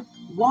together,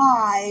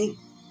 why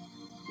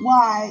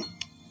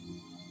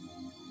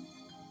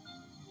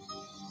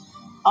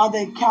are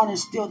the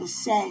encounters still the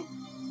same?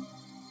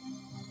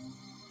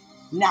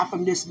 Not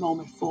from this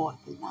moment forth,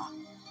 not.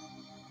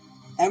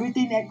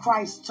 Everything that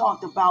Christ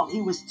talked about,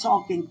 he was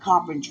talking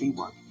carpentry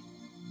work.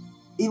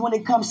 Even when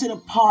it comes to the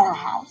potter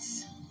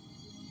house,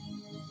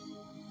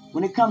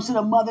 when it comes to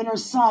the mother and her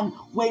son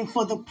waiting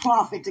for the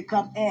prophet to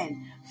come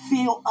in,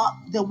 fill up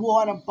the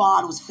water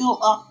bottles, fill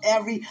up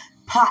every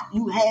pot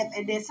you have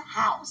in this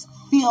house,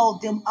 fill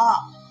them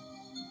up.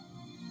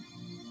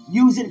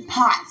 Using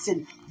pots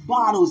and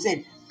bottles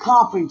and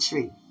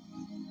carpentry.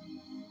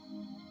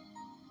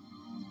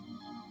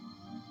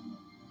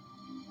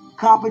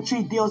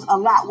 Carpentry deals a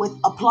lot with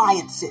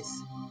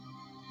appliances.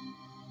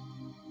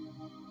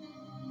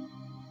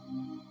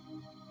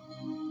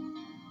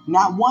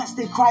 Not once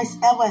did Christ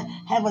ever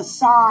have a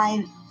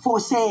sign for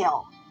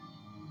sale.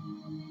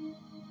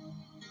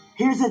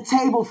 Here's a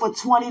table for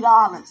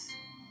 $20.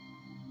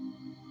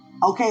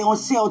 Okay, on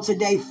sale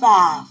today,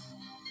 5.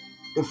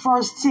 The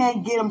first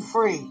 10, get them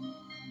free.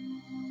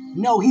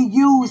 No, he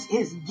used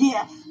his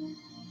gift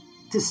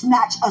to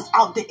snatch us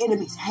out the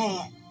enemy's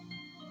hand.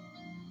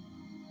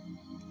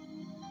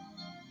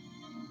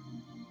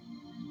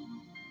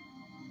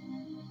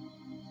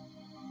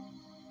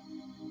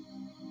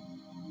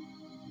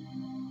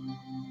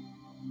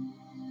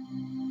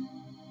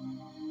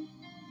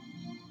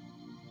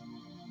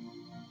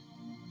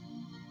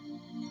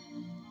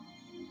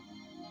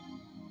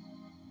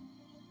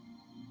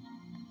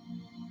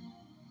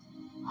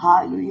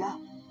 Hallelujah.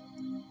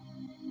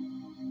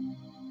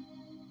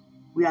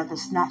 We have to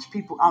snatch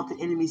people out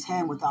the enemy's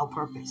hand without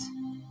purpose.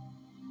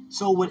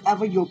 So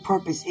whatever your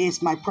purpose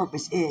is, my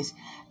purpose is,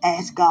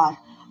 ask God,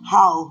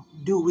 how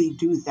do we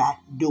do that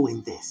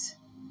doing this?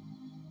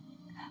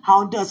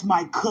 How does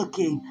my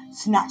cooking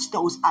snatch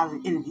those out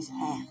of the enemy's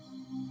hand?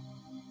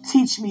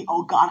 Teach me,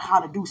 oh God, how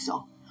to do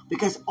so.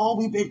 Because all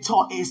we've been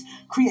taught is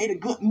create a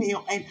good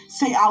meal and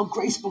say our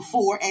grace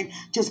before and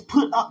just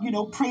put up,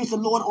 praise the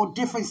Lord on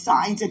different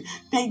signs and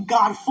thank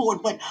God for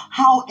it. But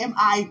how am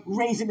I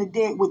raising the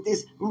dead with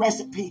this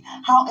recipe?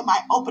 How am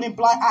I opening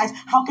blind eyes?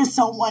 How can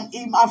someone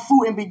eat my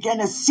food and begin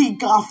to see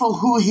God for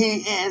who he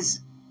is?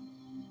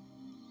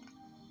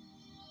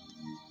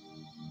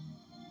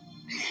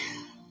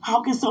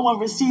 How can someone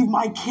receive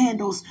my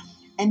candles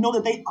and know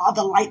that they are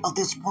the light of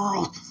this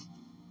world?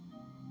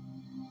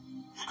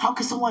 How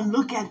can someone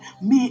look at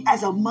me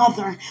as a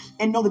mother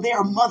and know that they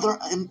are a mother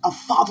and a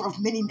father of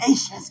many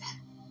nations?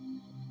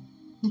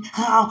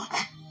 How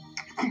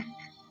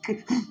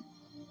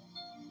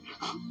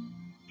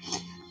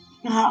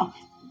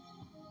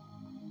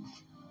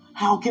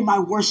can my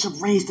worship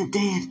raise the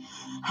dead?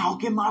 How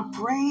can my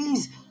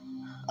praise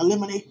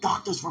eliminate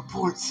doctors'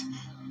 reports?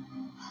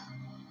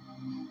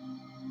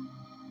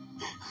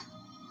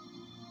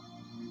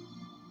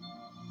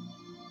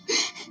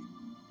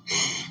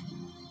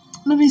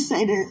 Let me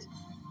say this.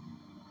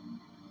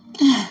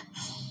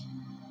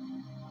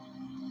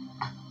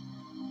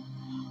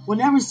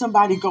 Whenever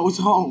somebody goes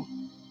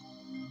home,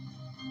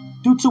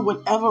 due to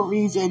whatever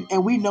reason,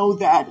 and we know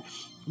that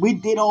we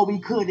did all we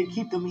could to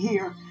keep them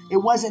here, it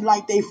wasn't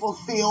like they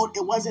fulfilled.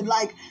 It wasn't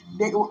like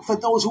for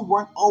those who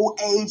weren't old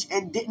age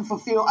and didn't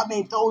fulfill. I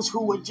mean, those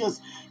who were just,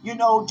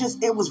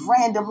 it was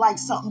random, like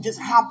something just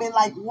happened,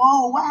 like,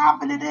 whoa, what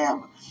happened to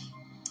them?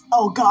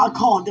 Oh, God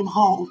called them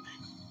home.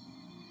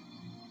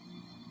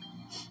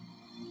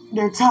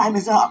 Their time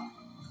is up.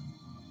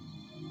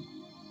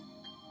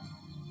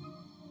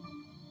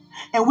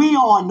 And we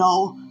all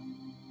know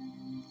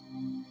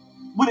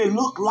what it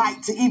looked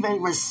like to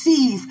even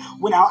receive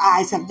what our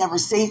eyes have never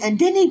seen. And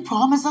didn't he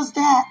promise us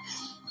that?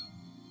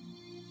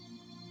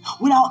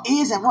 What our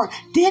ears have heard.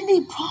 Didn't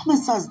he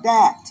promise us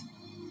that?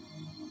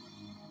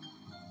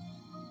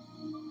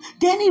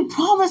 Didn't he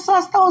promise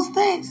us those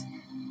things?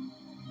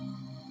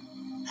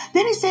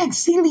 Didn't he say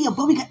exceedingly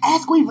above we could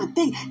ask or even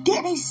think?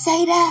 Didn't he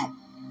say that?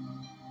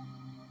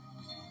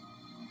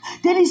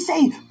 Did he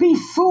say, be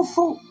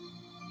fruitful?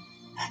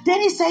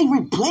 Did he say,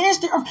 replenish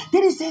the earth?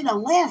 Did he say, the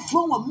land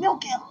flow with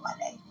milk and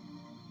honey?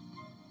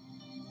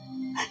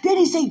 Did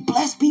he say,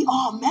 blessed be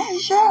all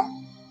measure?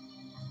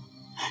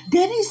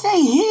 Did he say,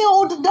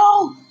 healed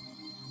though?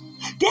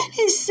 Didn't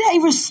he say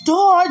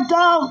restored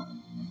though?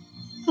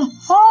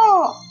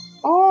 Oh,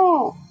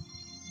 oh,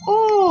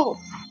 oh.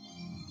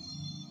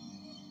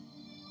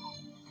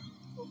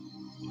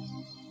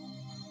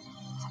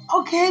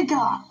 Okay,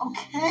 God.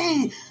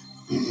 Okay.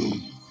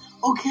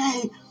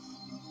 Okay.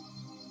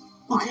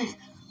 Okay.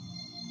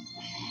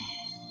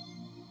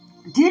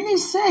 Didn't he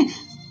say?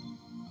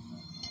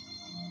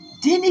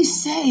 Didn't he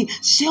say,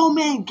 shall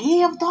man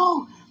give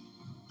though?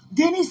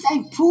 Didn't he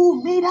say,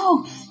 prove me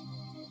though?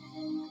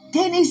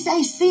 Didn't he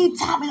say, seed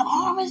time and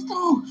harvest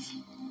though?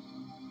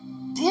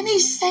 Didn't he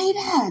say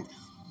that?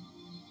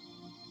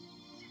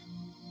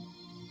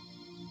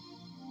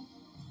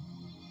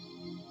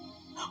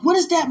 What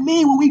does that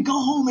mean when we go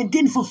home and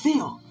didn't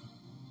fulfill?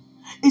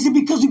 Is it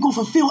because we're going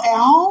to fulfill at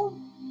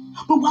home?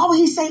 But why would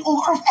he say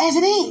on earth as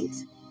it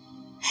is?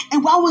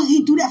 And why would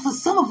he do that for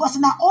some of us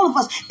and not all of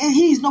us? And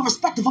he's no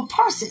respecter of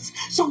persons.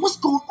 So what's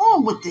going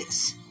on with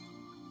this?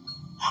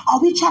 Are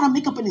we trying to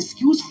make up an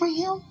excuse for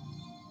him?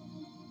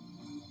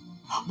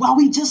 While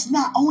we just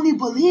not only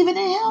believing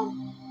in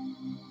him?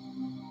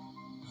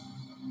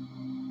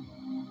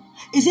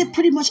 Is it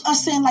pretty much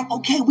us saying like,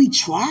 okay, we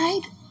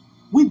tried?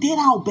 We did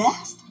our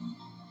best?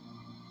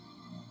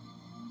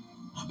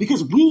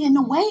 Because we in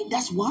the way?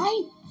 That's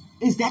why?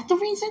 Is that the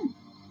reason?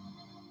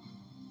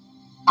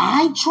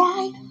 I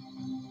tried?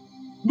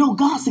 No,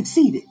 God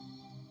succeeded.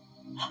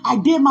 I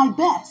did my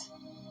best.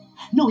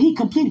 No, he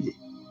completed it.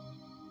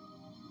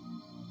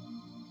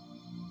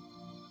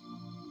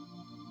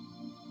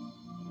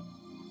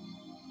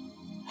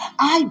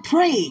 I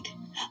prayed.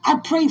 I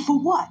prayed for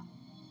what?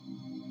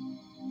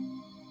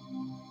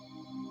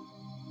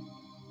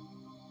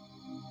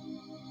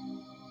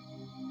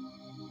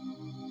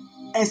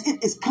 As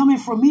it is coming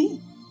from me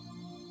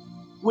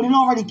when it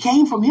already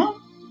came from him?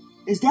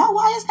 Is that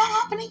why it's not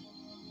happening?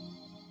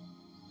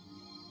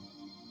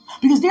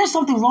 Because there's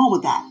something wrong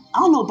with that. I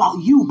don't know about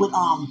you, but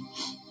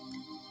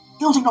it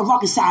don't take no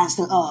rocket science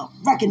to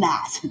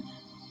recognize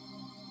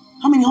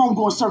how many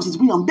homegoing services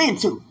we done been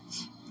to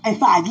in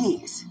 5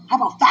 years. How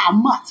about 5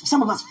 months?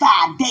 Some of us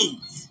 5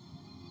 days.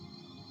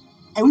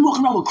 And we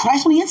walking around with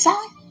Christ on the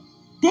inside?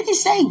 Didn't he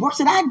say, works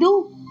that I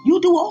do, you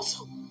do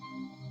also?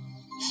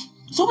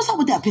 So what's up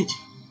with that picture?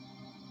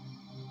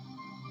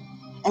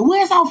 And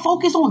where's our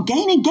focus on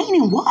gaining?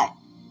 Gaining what?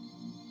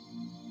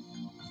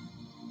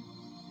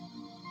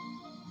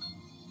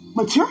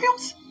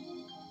 Materials?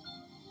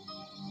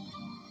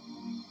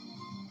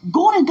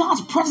 Going in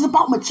God's presence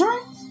about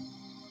materials?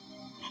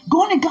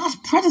 Going in God's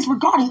presence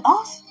regarding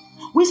us?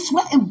 We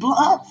sweat and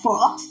blood for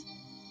us.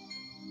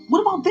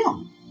 What about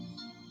them?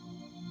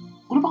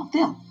 What about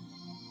them?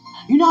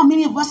 You know how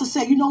many of us will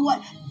say, you know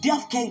what?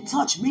 Death can't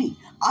touch me.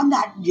 I'm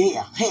not,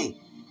 hey,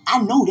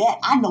 I know that.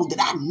 I know that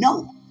I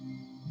know.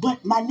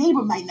 But my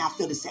neighbor might not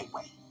feel the same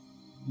way.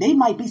 They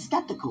might be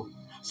skeptical.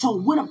 So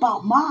what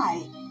about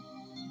my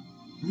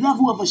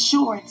level of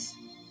assurance?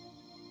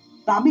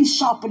 By me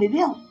sharpening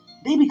them,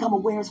 they become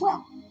aware as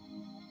well.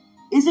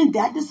 Isn't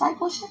that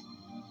discipleship?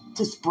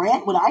 To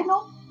spread what I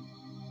know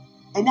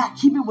and not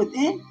keep it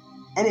within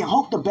and then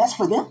hope the best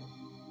for them?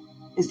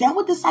 Is that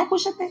what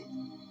discipleship is?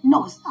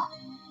 No, it's not.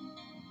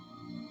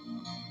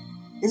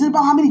 Is it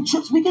about how many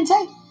trips we can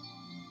take?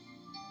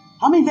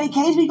 How many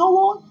vacations we go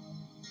on?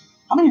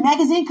 How many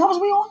magazine covers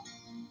we on?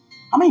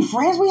 How many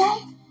friends we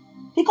have?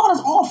 He called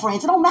us all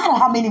friends. It don't matter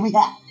how many we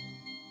have.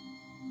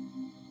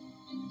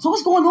 So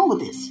what's going on with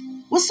this?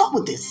 What's up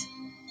with this?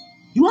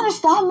 You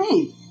understand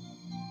me?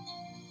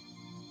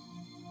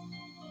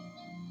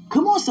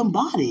 Come on,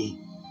 somebody.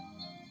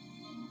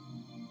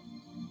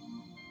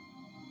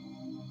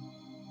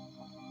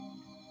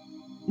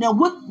 Now,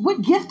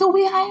 what gift do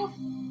we have?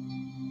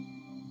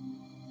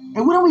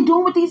 And what are we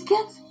doing with these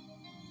gifts?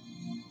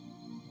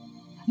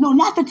 No,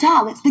 not the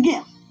talents, the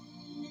gift.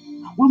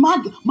 Well,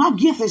 my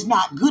gift is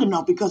not good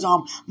enough because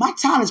my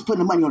talent's putting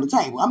the money on the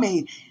table. I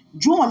mean,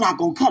 drawing not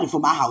gonna cut it for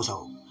my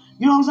household.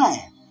 You know what I'm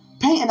saying?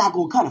 Painting not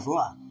gonna cut it for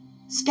us.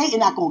 Skating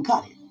not gonna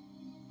cut it.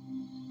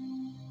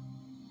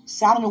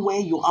 Signing away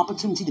your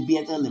opportunity to be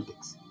at the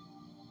Olympics.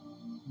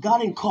 God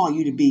didn't call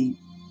you to be,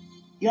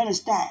 you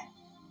understand,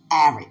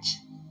 average.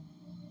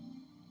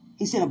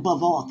 He said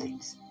above all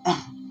things.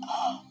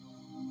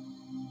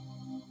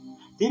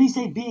 Didn't he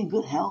say be in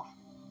good health?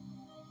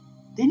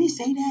 Didn't he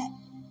say that?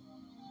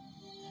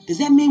 Does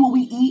that mean when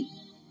we eat?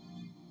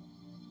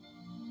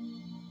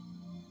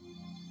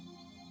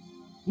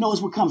 No,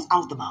 it's what comes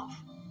out the mouth.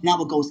 Not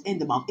what goes in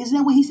the mouth. Isn't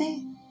that what he said?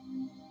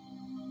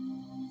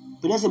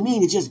 But doesn't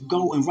mean to just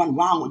go and run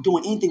around with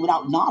doing anything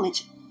without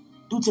knowledge,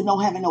 due to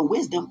having no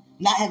wisdom,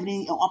 not having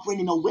any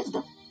operating no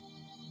wisdom.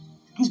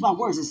 Excuse my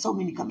words, there's so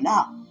many coming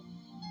out.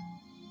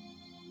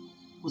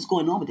 What's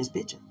going on with this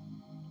picture?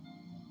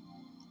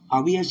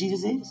 Are we as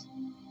Jesus is?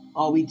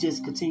 Or are we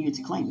just continue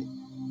to claim it?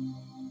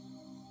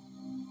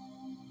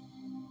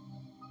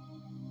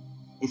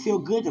 It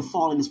feels good to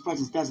fall in his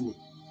presence, doesn't it?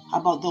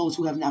 How about those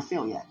who have not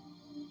failed yet?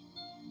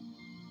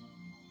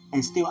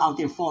 And still out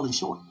there falling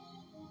short?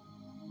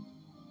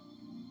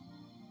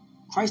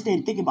 Christ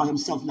didn't think about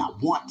himself not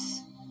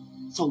once.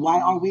 So why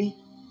are we?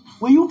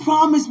 When you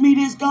promised me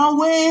this, God,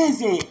 where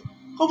is it?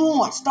 Come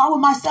on, start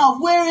with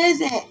myself. Where is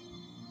it?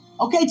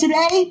 Okay,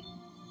 today?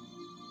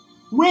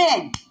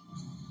 When?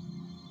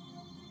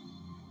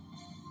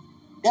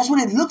 That's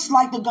what it looks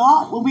like to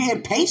God when we're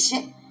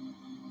impatient.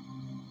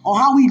 Or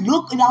how we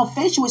look in our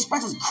facial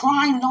expressions,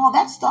 crying and all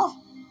that stuff.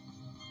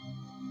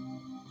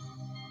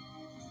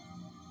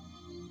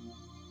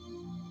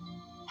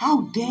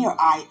 How dare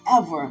I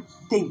ever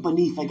think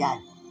beneath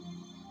again?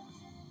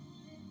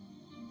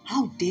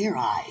 How dare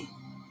I?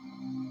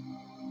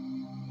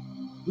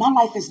 My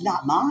life is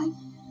not mine.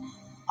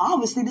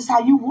 Obviously, this is how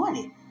you want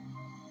it.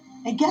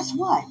 And guess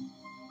what?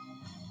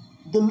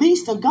 The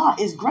least of God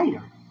is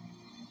greater.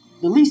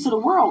 The least of the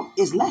world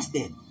is less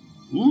than.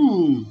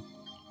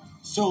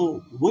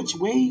 So which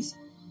ways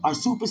are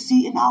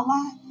superseding our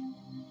lives?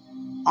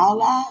 Our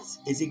lives?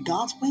 Is it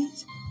God's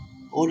ways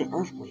or the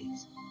earth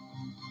ways?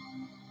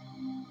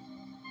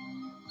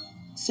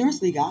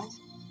 Seriously, guys.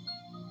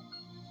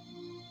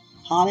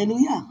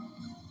 Hallelujah.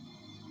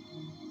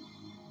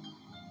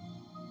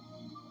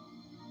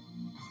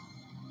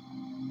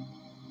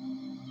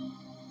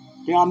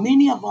 There are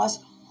many of us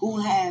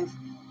who have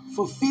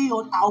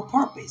fulfilled our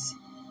purpose.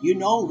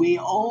 We're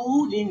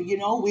old and,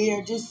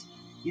 we're just,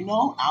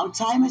 our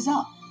time is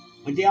up.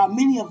 But there are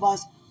many of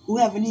us who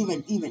haven't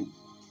even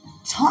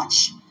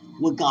touched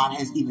what God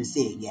has even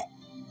said yet.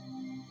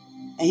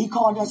 And he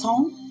called us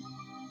home.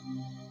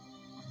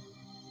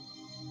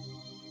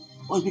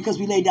 Well, it's because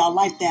we laid our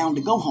life down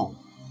to go home.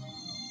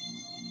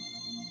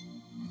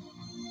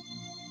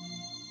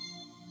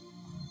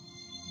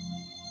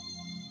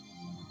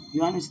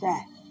 You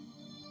understand?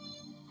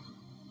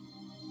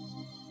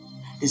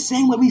 The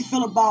same way we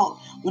feel about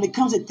when it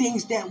comes to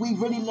things that we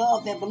really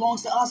love that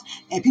belongs to us,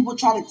 and people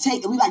try to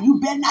take, and we like, you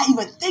better not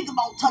even think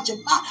about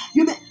touching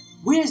my.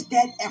 Where's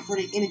that effort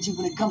and energy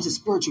when it comes to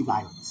spiritual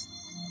violence?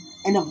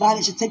 And the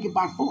violence should take it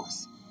by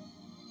force.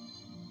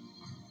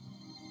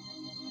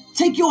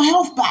 Take your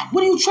health back.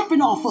 What are you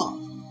tripping off of?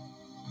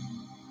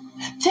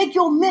 Take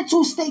your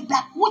mental state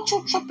back. What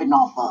you tripping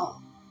off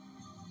of?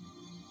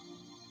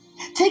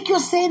 Take your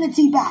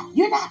sanity back.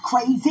 You're not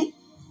crazy.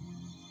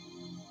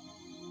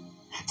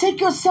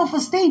 Take your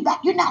self-esteem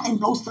back. You're not in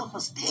low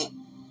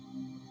self-esteem.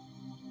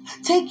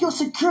 Take your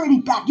security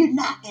back. You're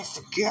not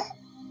insecure.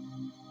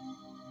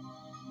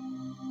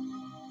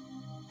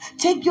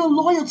 Take your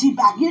loyalty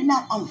back. You're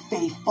not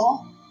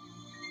unfaithful.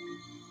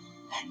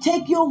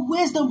 Take your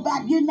wisdom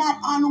back. You're not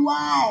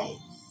unwise.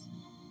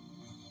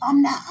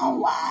 I'm not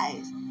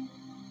unwise.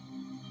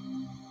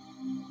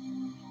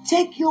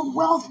 Take your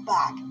wealth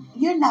back.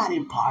 You're not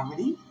in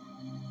poverty.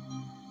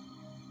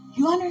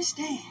 You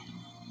understand?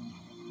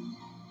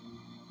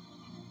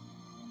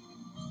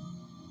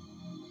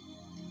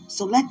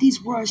 So let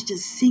these words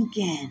just sink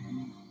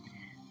in.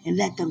 And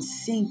let them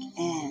sink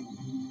in.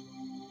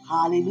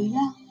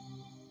 Hallelujah.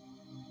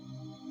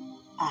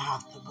 I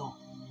have to go.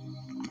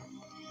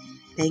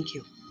 Thank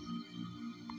you.